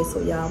today.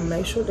 So y'all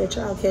make sure that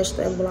y'all catch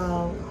that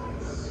vlog.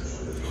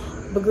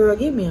 But girl,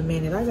 give me a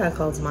minute. I gotta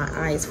close my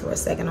eyes for a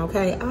second,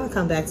 okay? I'll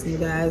come back to you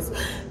guys.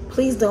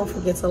 Please don't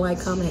forget to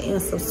like, comment,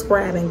 and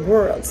subscribe. And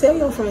girl, tell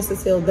your friends to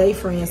tell their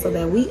friends so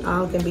that we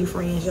all can be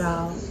friends,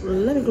 y'all.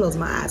 Let me close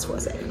my eyes for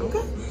a second,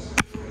 okay?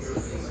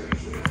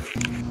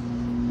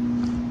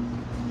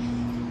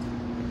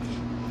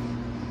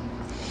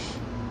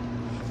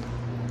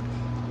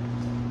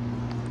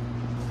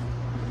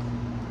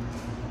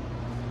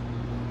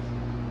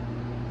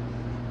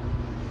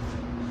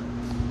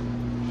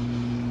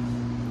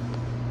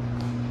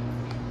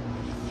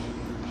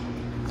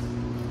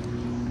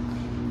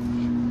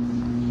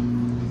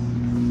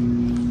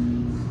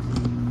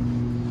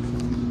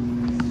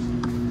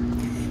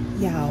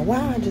 Y'all,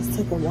 why I just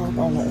took a walk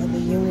on the other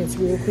units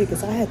real quick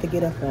because I had to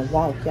get up and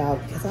walk, y'all,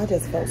 because I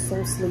just felt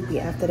so sleepy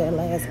after that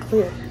last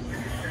clip.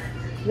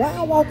 Why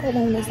I walk up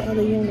on this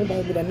other unit,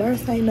 baby, the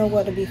nurse ain't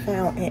nowhere to be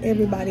found and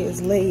everybody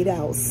is laid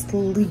out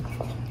sleeping.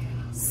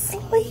 See,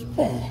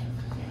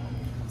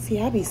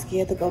 I be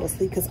scared to go to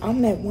sleep because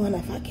I'm that one,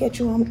 if I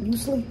catch you, you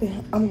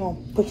sleeping, I'm going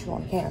to put you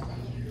on camera.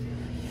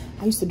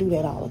 I used to do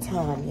that all the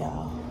time,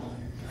 y'all.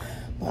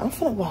 But I'm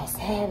finna go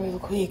outside real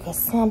quick or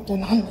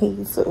something. I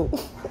need to.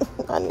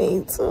 I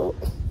need to.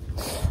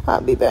 I'll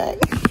be back.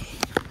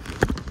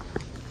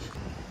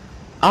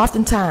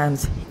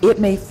 Oftentimes, it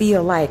may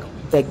feel like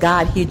that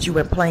God hid you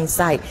in plain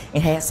sight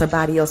and had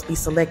somebody else be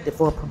selected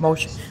for a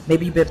promotion.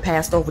 Maybe you've been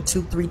passed over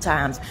 2-3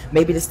 times.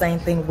 Maybe the same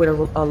thing with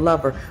a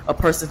lover. A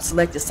person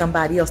selected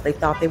somebody else. They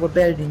thought they were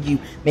better than you.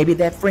 Maybe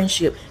that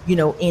friendship, you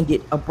know,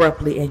 ended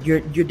abruptly and you're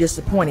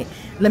disappointed.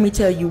 Let me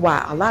tell you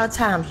why. A lot of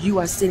times you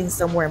are sitting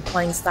somewhere in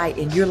plain sight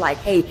and you're like,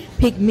 hey,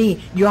 pick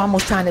me. You're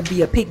almost trying to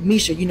be a pick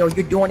Misha. You know,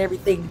 you're doing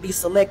everything to be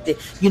selected,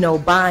 you know,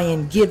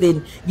 buying,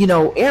 giving, you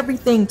know,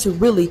 everything to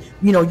really,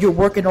 you know, you're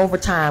working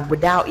overtime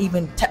without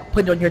even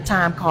putting on your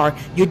time card.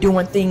 You're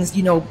doing things,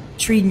 you know,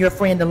 treating your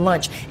friend to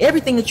lunch.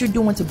 Everything that you're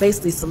doing to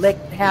basically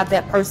have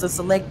that person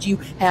select you,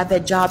 have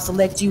that job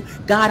select you.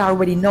 God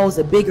already knows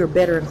a bigger,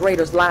 better, and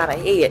greater line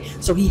ahead.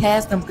 So he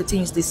has them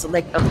continuously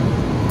select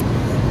other.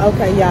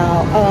 Okay,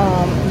 y'all,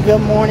 good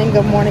morning.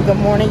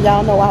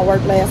 Y'all know I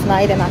worked last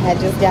night and I had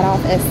just got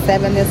off at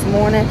 7 this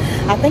morning.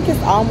 I think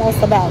it's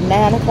almost about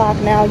 9 o'clock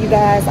now, you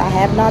guys. I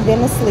have not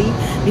been asleep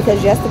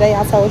because yesterday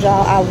I told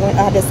y'all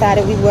I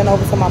decided we went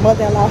over to my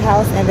mother-in-law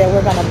house and that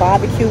we're gonna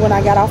barbecue when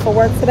I got off of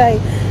work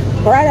today.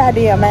 Bright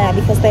idea, man,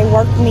 because they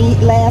worked me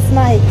last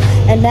night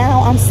and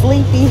now I'm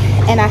sleepy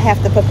and I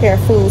have to prepare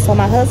food. So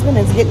my husband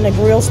is getting the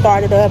grill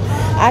started up.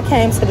 I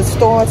came to the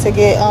store to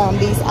get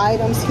these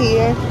items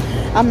here.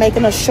 I'm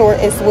making a short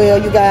as well,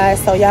 you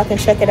guys, so y'all can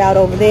check it out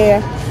over there.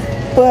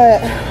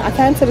 But I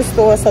came to the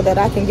store so that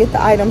I can get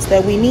the items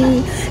that we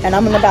need, and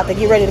I'm about to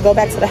get ready to go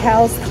back to the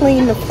house,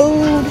 clean the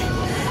food.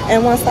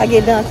 And once I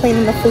get done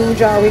cleaning the food,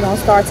 y'all, we're gonna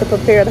start to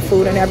prepare the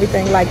food and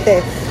everything like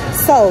that.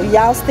 So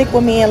y'all stick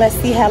with me and let's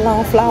see how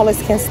long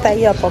Flawless can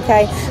stay up,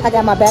 okay? I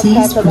got my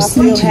backpack because I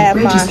still have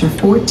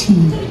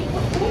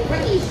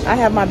I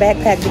have my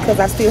backpack because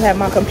I still have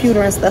my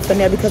computer and stuff in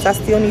there because I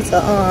still need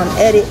to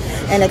edit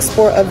and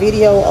export a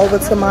video over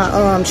to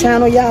my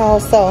channel, y'all.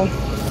 So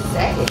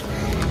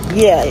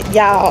yeah,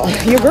 y'all,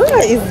 your girl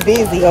is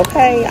busy,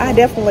 okay? I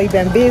definitely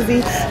been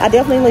busy. I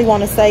definitely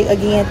want to say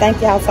again,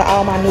 thank y'all to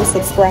all my new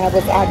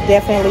subscribers. I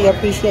definitely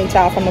appreciate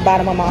y'all from the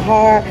bottom of my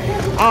heart.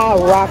 I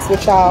rocks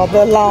with y'all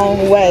the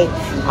long way.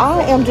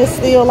 I am just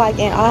still like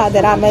in awe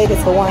that I made it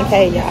to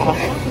 1K, y'all.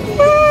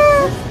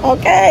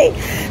 Okay,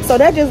 so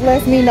that just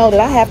lets me know that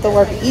I have to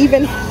work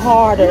even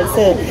harder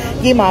to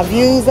get my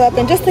views up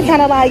and just to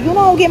kind of like, you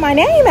know, get my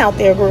name out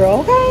there,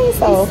 girl. Okay,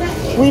 so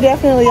we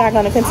definitely are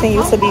going to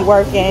continue to be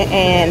working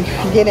and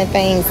getting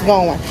things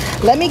going.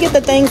 Let me get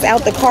the things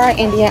out the car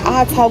and then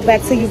I'll talk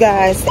back to you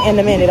guys in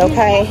a minute.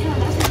 Okay,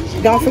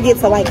 don't forget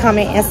to like,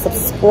 comment, and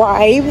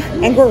subscribe.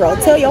 And girl,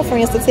 tell your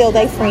friends to tell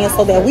their friends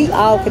so that we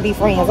all can be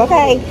friends.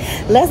 Okay,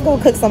 let's go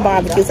cook some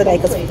barbecue today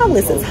because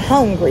Flawless is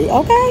hungry.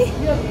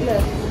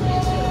 Okay.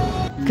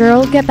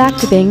 Girl, get back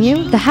to being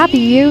you, the happy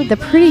you, the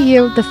pretty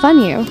you, the fun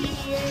you.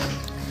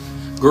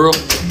 Girl,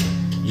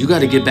 you got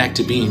to get back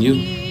to being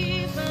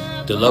you.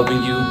 The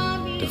loving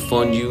you, the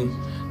fun you,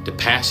 the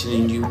passion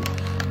in you,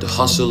 the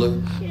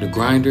hustler, the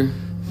grinder.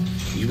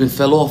 You've been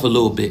fell off a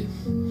little bit.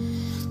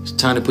 It's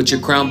time to put your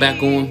crown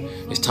back on.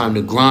 It's time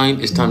to grind.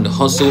 It's time to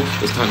hustle.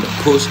 It's time to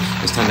push.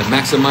 It's time to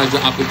maximize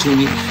your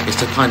opportunity. It's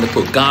time to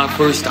put God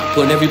first. Stop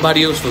putting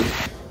everybody else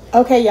first.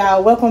 Okay,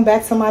 y'all, welcome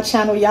back to my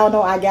channel. Y'all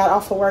know I got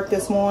off of work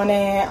this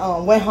morning,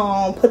 went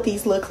home, put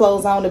these little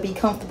clothes on to be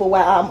comfortable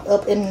while I'm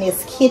up in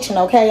this kitchen.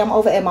 Okay, I'm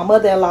over at my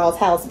mother-in-law's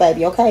house,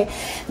 baby. Okay,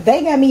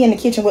 they got me in the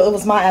kitchen. Well, it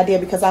was my idea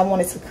because I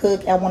wanted to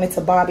cook, I wanted to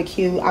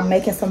barbecue. I'm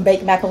making some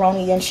baked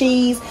macaroni and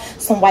cheese,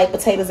 some white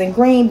potatoes and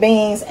green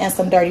beans, and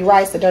some dirty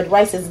rice. The dirty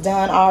rice is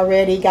done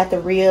already. Got the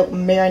rib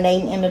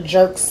marinating in the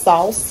jerk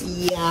sauce.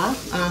 Yeah,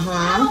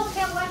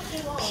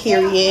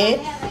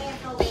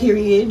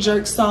 period,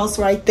 jerk sauce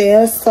right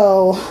there.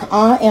 So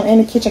I am in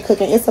the kitchen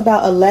cooking. It's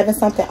about 11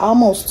 something,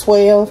 almost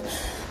 12.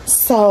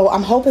 So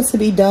I'm hoping to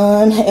be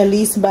done at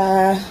least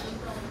by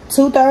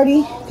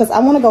 2:30 because I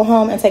want to go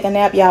home and take a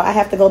nap, y'all. I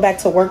have to go back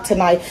to work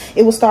tonight.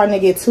 It was starting to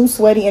get too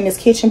sweaty in this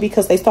kitchen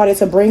because they started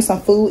to bring some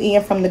food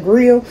in from the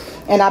grill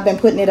and I've been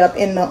putting it up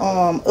in the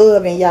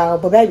oven, y'all.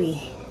 But baby,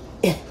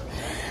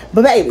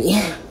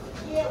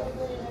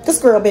 this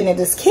girl been in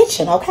this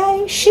kitchen,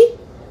 okay?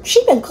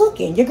 She been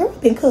cooking. Your girl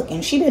been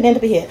cooking. She been in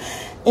here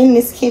in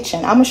this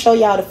kitchen. I'm gonna show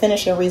y'all the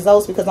finishing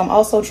results because I'm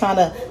also trying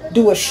to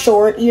do a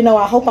short. You know,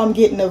 I hope I'm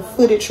getting the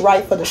footage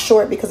right for the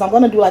short because I'm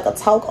gonna do like a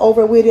talk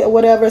over with it or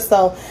whatever.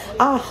 So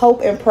I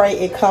hope and pray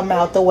it come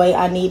out the way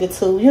I need it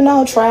to. You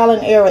know, trial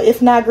and error.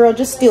 If not, girl,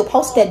 just still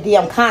post that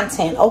damn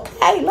content.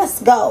 Okay,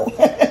 let's go.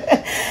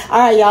 All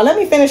right, y'all, let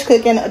me finish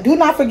cooking. Do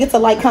not forget to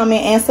like,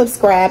 comment, and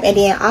subscribe, and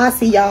then I'll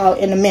see y'all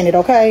in a minute.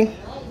 Okay.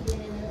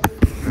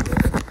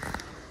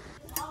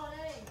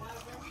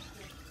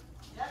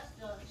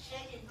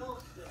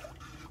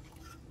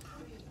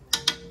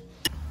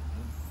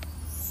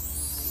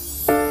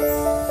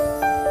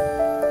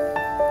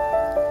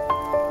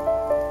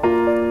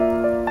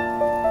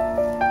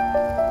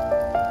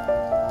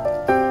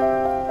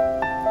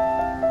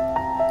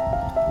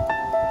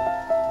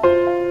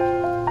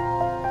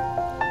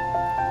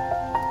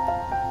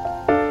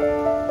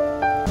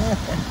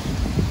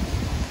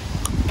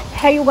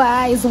 Hey you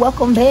guys,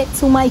 welcome back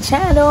to my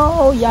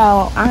channel.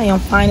 Y'all, I am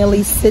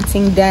finally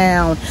sitting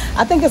down.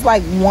 I think it's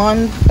like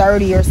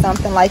 1:30 or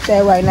something like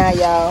that right now,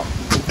 y'all.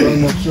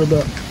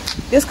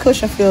 This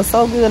cushion feels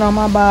so good on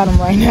my bottom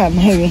right now,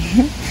 baby.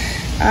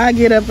 I'll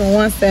get up in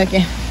 1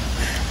 second.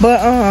 But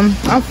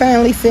I'm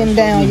finally sitting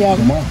down, y'all.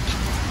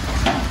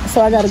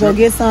 So I gotta go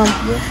get some.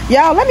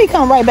 Y'all, let me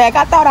come right back.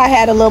 I thought I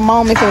had a little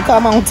moment to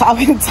come on talk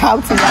to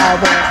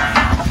y'all, but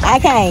I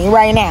can't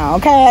right now,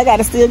 okay? I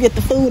gotta still get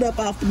the food up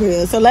off the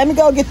grill. So let me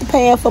go get the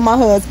pan for my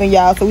husband,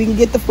 y'all, so we can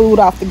get the food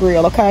off the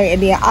grill, okay?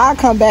 And then I'll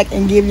come back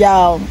and give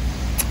y'all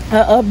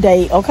an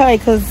update, okay?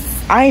 Because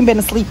I ain't been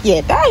asleep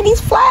yet. Dang,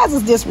 these flies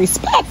is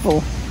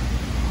disrespectful.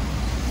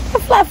 The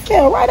fly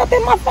fell right up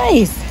in my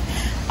face.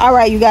 All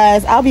right, you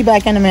guys, I'll be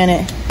back in a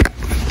minute.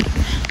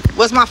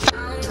 What's my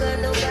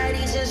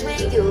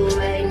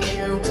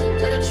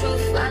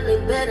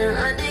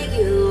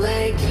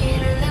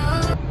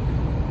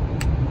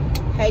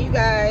Hey you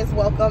guys,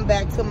 welcome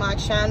back to my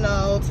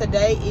channel.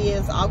 Today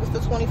is August the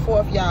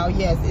 24th, y'all.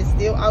 Yes, it's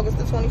still August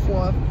the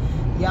 24th.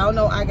 Y'all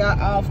know I got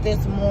off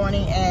this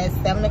morning at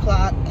 7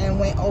 o'clock and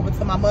went over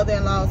to my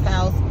mother-in-law's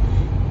house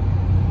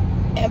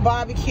and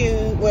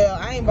barbecued. Well,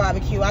 I ain't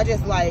barbecue, I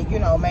just like, you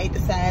know, made the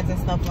sides and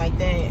stuff like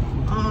that.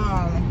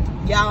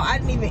 Y'all, I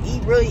didn't even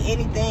eat really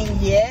anything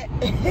yet.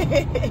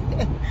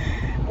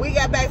 We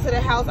got back to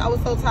the house. I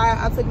was so tired.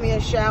 I took me a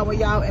shower,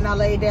 y'all, and I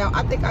laid down.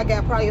 I think I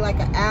got probably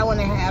like an hour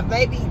and a half,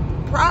 maybe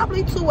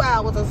probably 2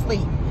 hours of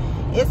sleep.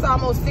 It's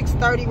almost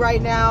 6:30 right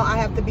now. I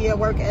have to be at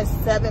work at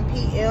 7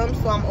 p.m.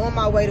 So I'm on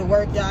my way to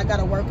work, y'all. I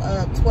gotta work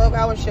a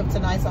 12-hour shift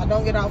tonight, so I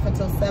don't get off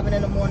until 7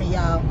 in the morning,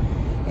 y'all.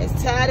 As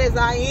tired as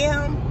I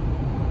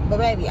am, but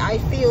baby, I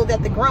feel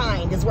that the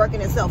grind is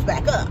working itself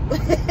back up.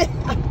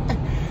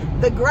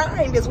 The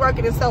grind is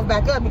working itself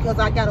back up because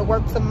I gotta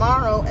work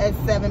tomorrow at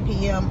 7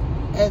 p.m.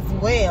 as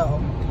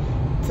well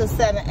to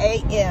 7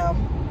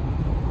 a.m.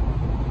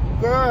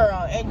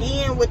 Girl, and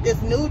then with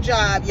this new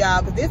job,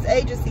 y'all, because this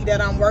agency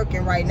that I'm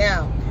working right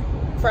now,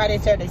 Friday,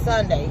 Saturday,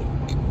 Sunday,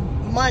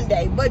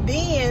 Monday, but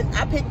then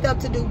I picked up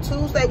to do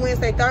Tuesday,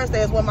 Wednesday,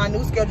 Thursday is when my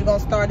new schedule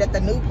gonna start at the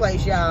new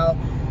place, y'all.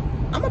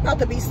 I'm about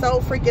to be so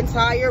freaking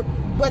tired,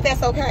 but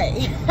that's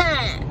okay.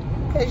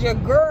 Because your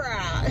girl,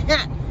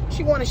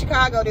 she going to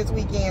Chicago this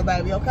weekend,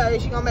 baby, okay?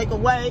 She gonna make a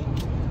way.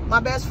 My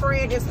best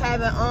friend is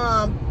having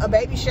a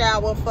baby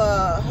shower for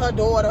her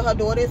daughter. Her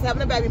daughter is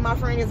having a baby. My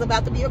friend is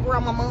about to be a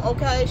grandmama,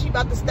 okay? She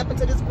about to step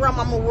into this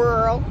grandmama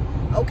world,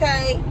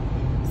 okay?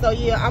 So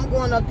yeah, I'm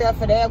going up there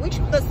for that. We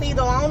trying to see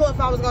though. I don't know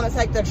if I was gonna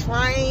take the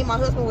train. My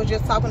husband was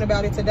just talking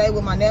about it today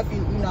with my nephew,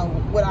 you know,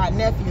 with our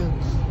nephew.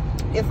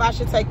 If I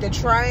should take the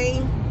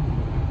train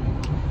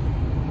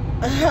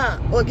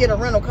or get a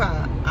rental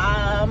car.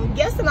 I'm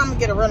guessing I'm gonna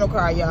get a rental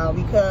car, y'all,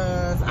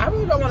 because I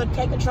really don't want to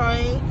take a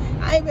train.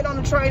 I ain't been on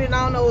the train in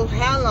I don't know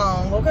how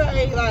long,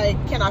 okay? Like,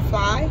 can I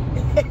fly?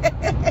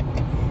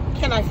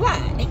 Can I fly?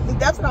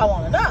 That's what I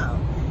want to know.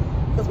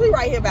 Because we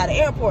right here by the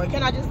airport.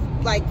 Can I just,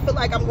 like, feel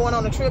like I'm going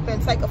on a trip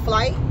and take a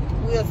flight?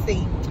 We'll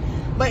see.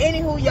 But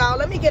anywho, y'all,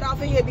 let me get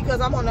off of here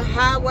because I'm on the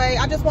highway.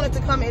 I just wanted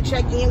to come and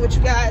check in with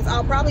you guys.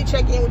 I'll probably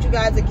check in with you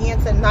guys again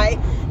tonight.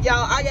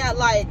 Y'all, I got,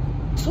 like,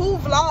 2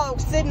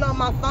 vlogs sitting on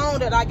my phone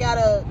that I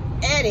gotta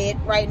edit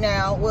right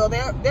now. Well,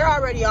 they're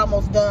already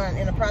almost done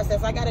in the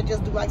process. I gotta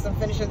just do like some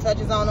finishing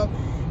touches on them.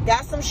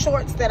 Got some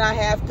shorts that I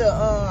have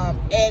to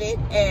edit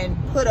and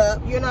put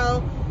up, you know.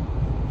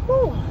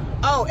 Whew.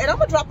 Oh, and I'm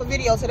gonna drop a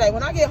video today.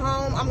 When I get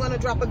home, I'm gonna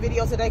drop a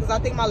video today because I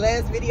think my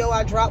last video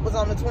I dropped was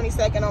on the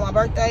 22nd on my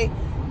birthday.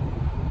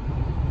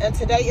 And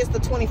today is the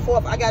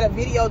 24th. I got a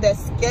video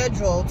that's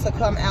scheduled to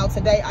come out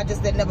today. I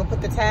just didn't never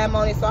put the time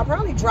on it. So I'll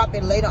probably drop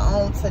it later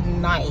on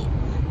tonight.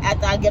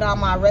 After I get all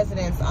my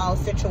residents all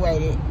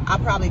situated, I'll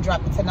probably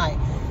drop it tonight.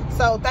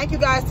 So thank you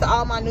guys to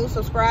all my new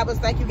subscribers.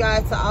 Thank you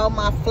guys to all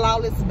my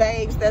flawless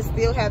babes that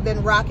still have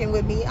been rocking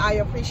with me. I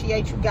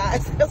appreciate you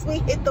guys because we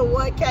hit the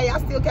 1K. I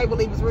still can't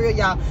believe it's real,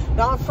 y'all.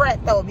 Don't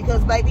fret though,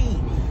 because baby,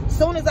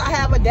 soon as I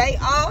have a day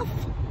off,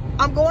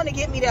 I'm going to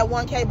get me that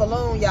 1K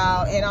balloon,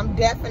 y'all, and I'm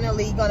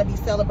definitely going to be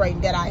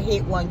celebrating that I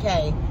hit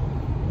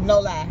 1K. No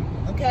lie,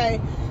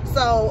 okay?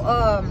 So,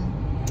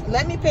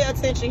 let me pay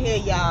attention here,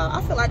 y'all.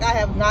 I feel like I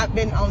have not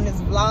been on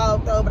this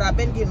vlog, though, but I've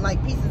been getting,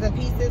 like, pieces and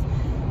pieces.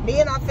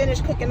 Then I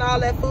finished cooking all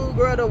that food,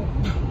 girl,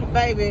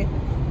 baby.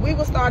 We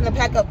were starting to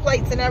pack up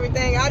plates and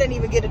everything. I didn't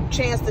even get a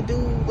chance to do,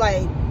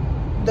 like,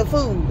 the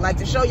food, like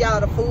to show y'all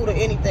the food or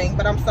anything,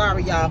 but I'm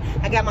sorry, y'all.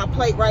 I got my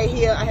plate right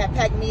here. I have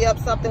packed me up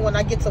something when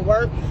I get to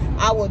work.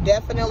 I will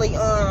definitely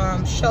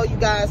show you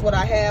guys what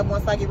I have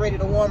once I get ready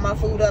to warm my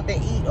food up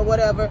and eat or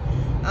whatever.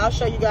 I'll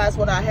show you guys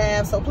what I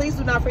have. So please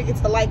do not forget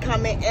to like,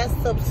 comment, and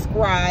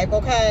subscribe,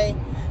 okay?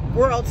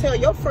 Girl, tell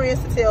your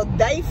friends to tell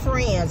they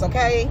friends,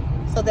 okay?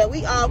 So that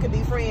we all can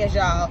be friends,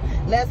 y'all.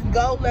 Let's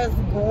go, let's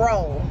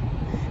grow.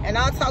 And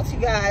I'll talk to you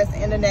guys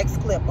in the next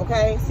clip,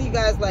 okay? See you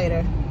guys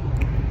later.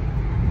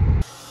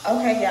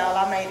 Okay, y'all,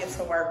 I made it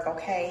to work,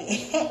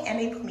 okay? And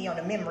they put me on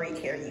the memory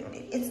care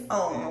unit. It's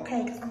on,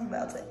 okay? Because I'm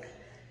about to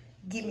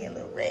give me a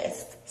little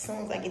rest as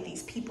soon as I get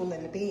these people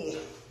in the bed.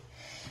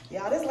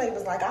 Y'all, this lady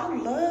was like, I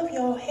love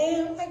your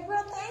hair. I'm like,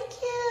 girl, thank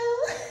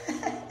you.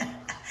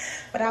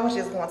 But I was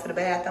just going to the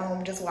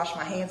bathroom, just wash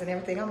my hands and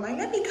everything. I'm like,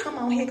 let me come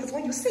on here, because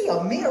when you see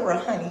a mirror,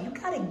 honey, you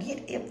gotta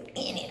get it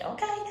in it,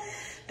 okay?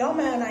 Don't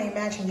mind I ain't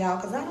matching, y'all,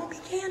 because I don't be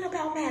caring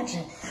about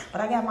matching. But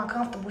I got my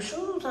comfortable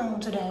shoes on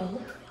today.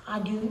 I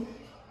do.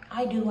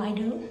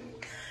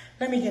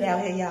 Let me get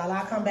out here, y'all.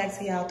 I'll come back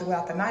to y'all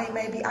throughout the night,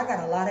 maybe. I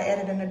got a lot of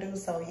editing to do,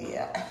 so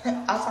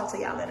yeah. I'll talk to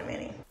y'all in a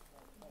minute.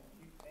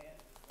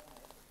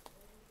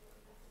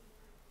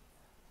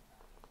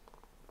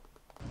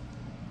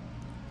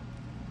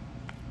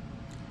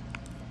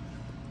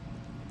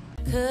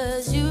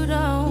 Cause you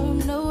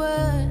don't know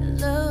what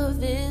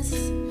love is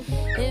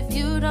if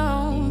you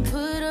don't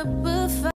put up a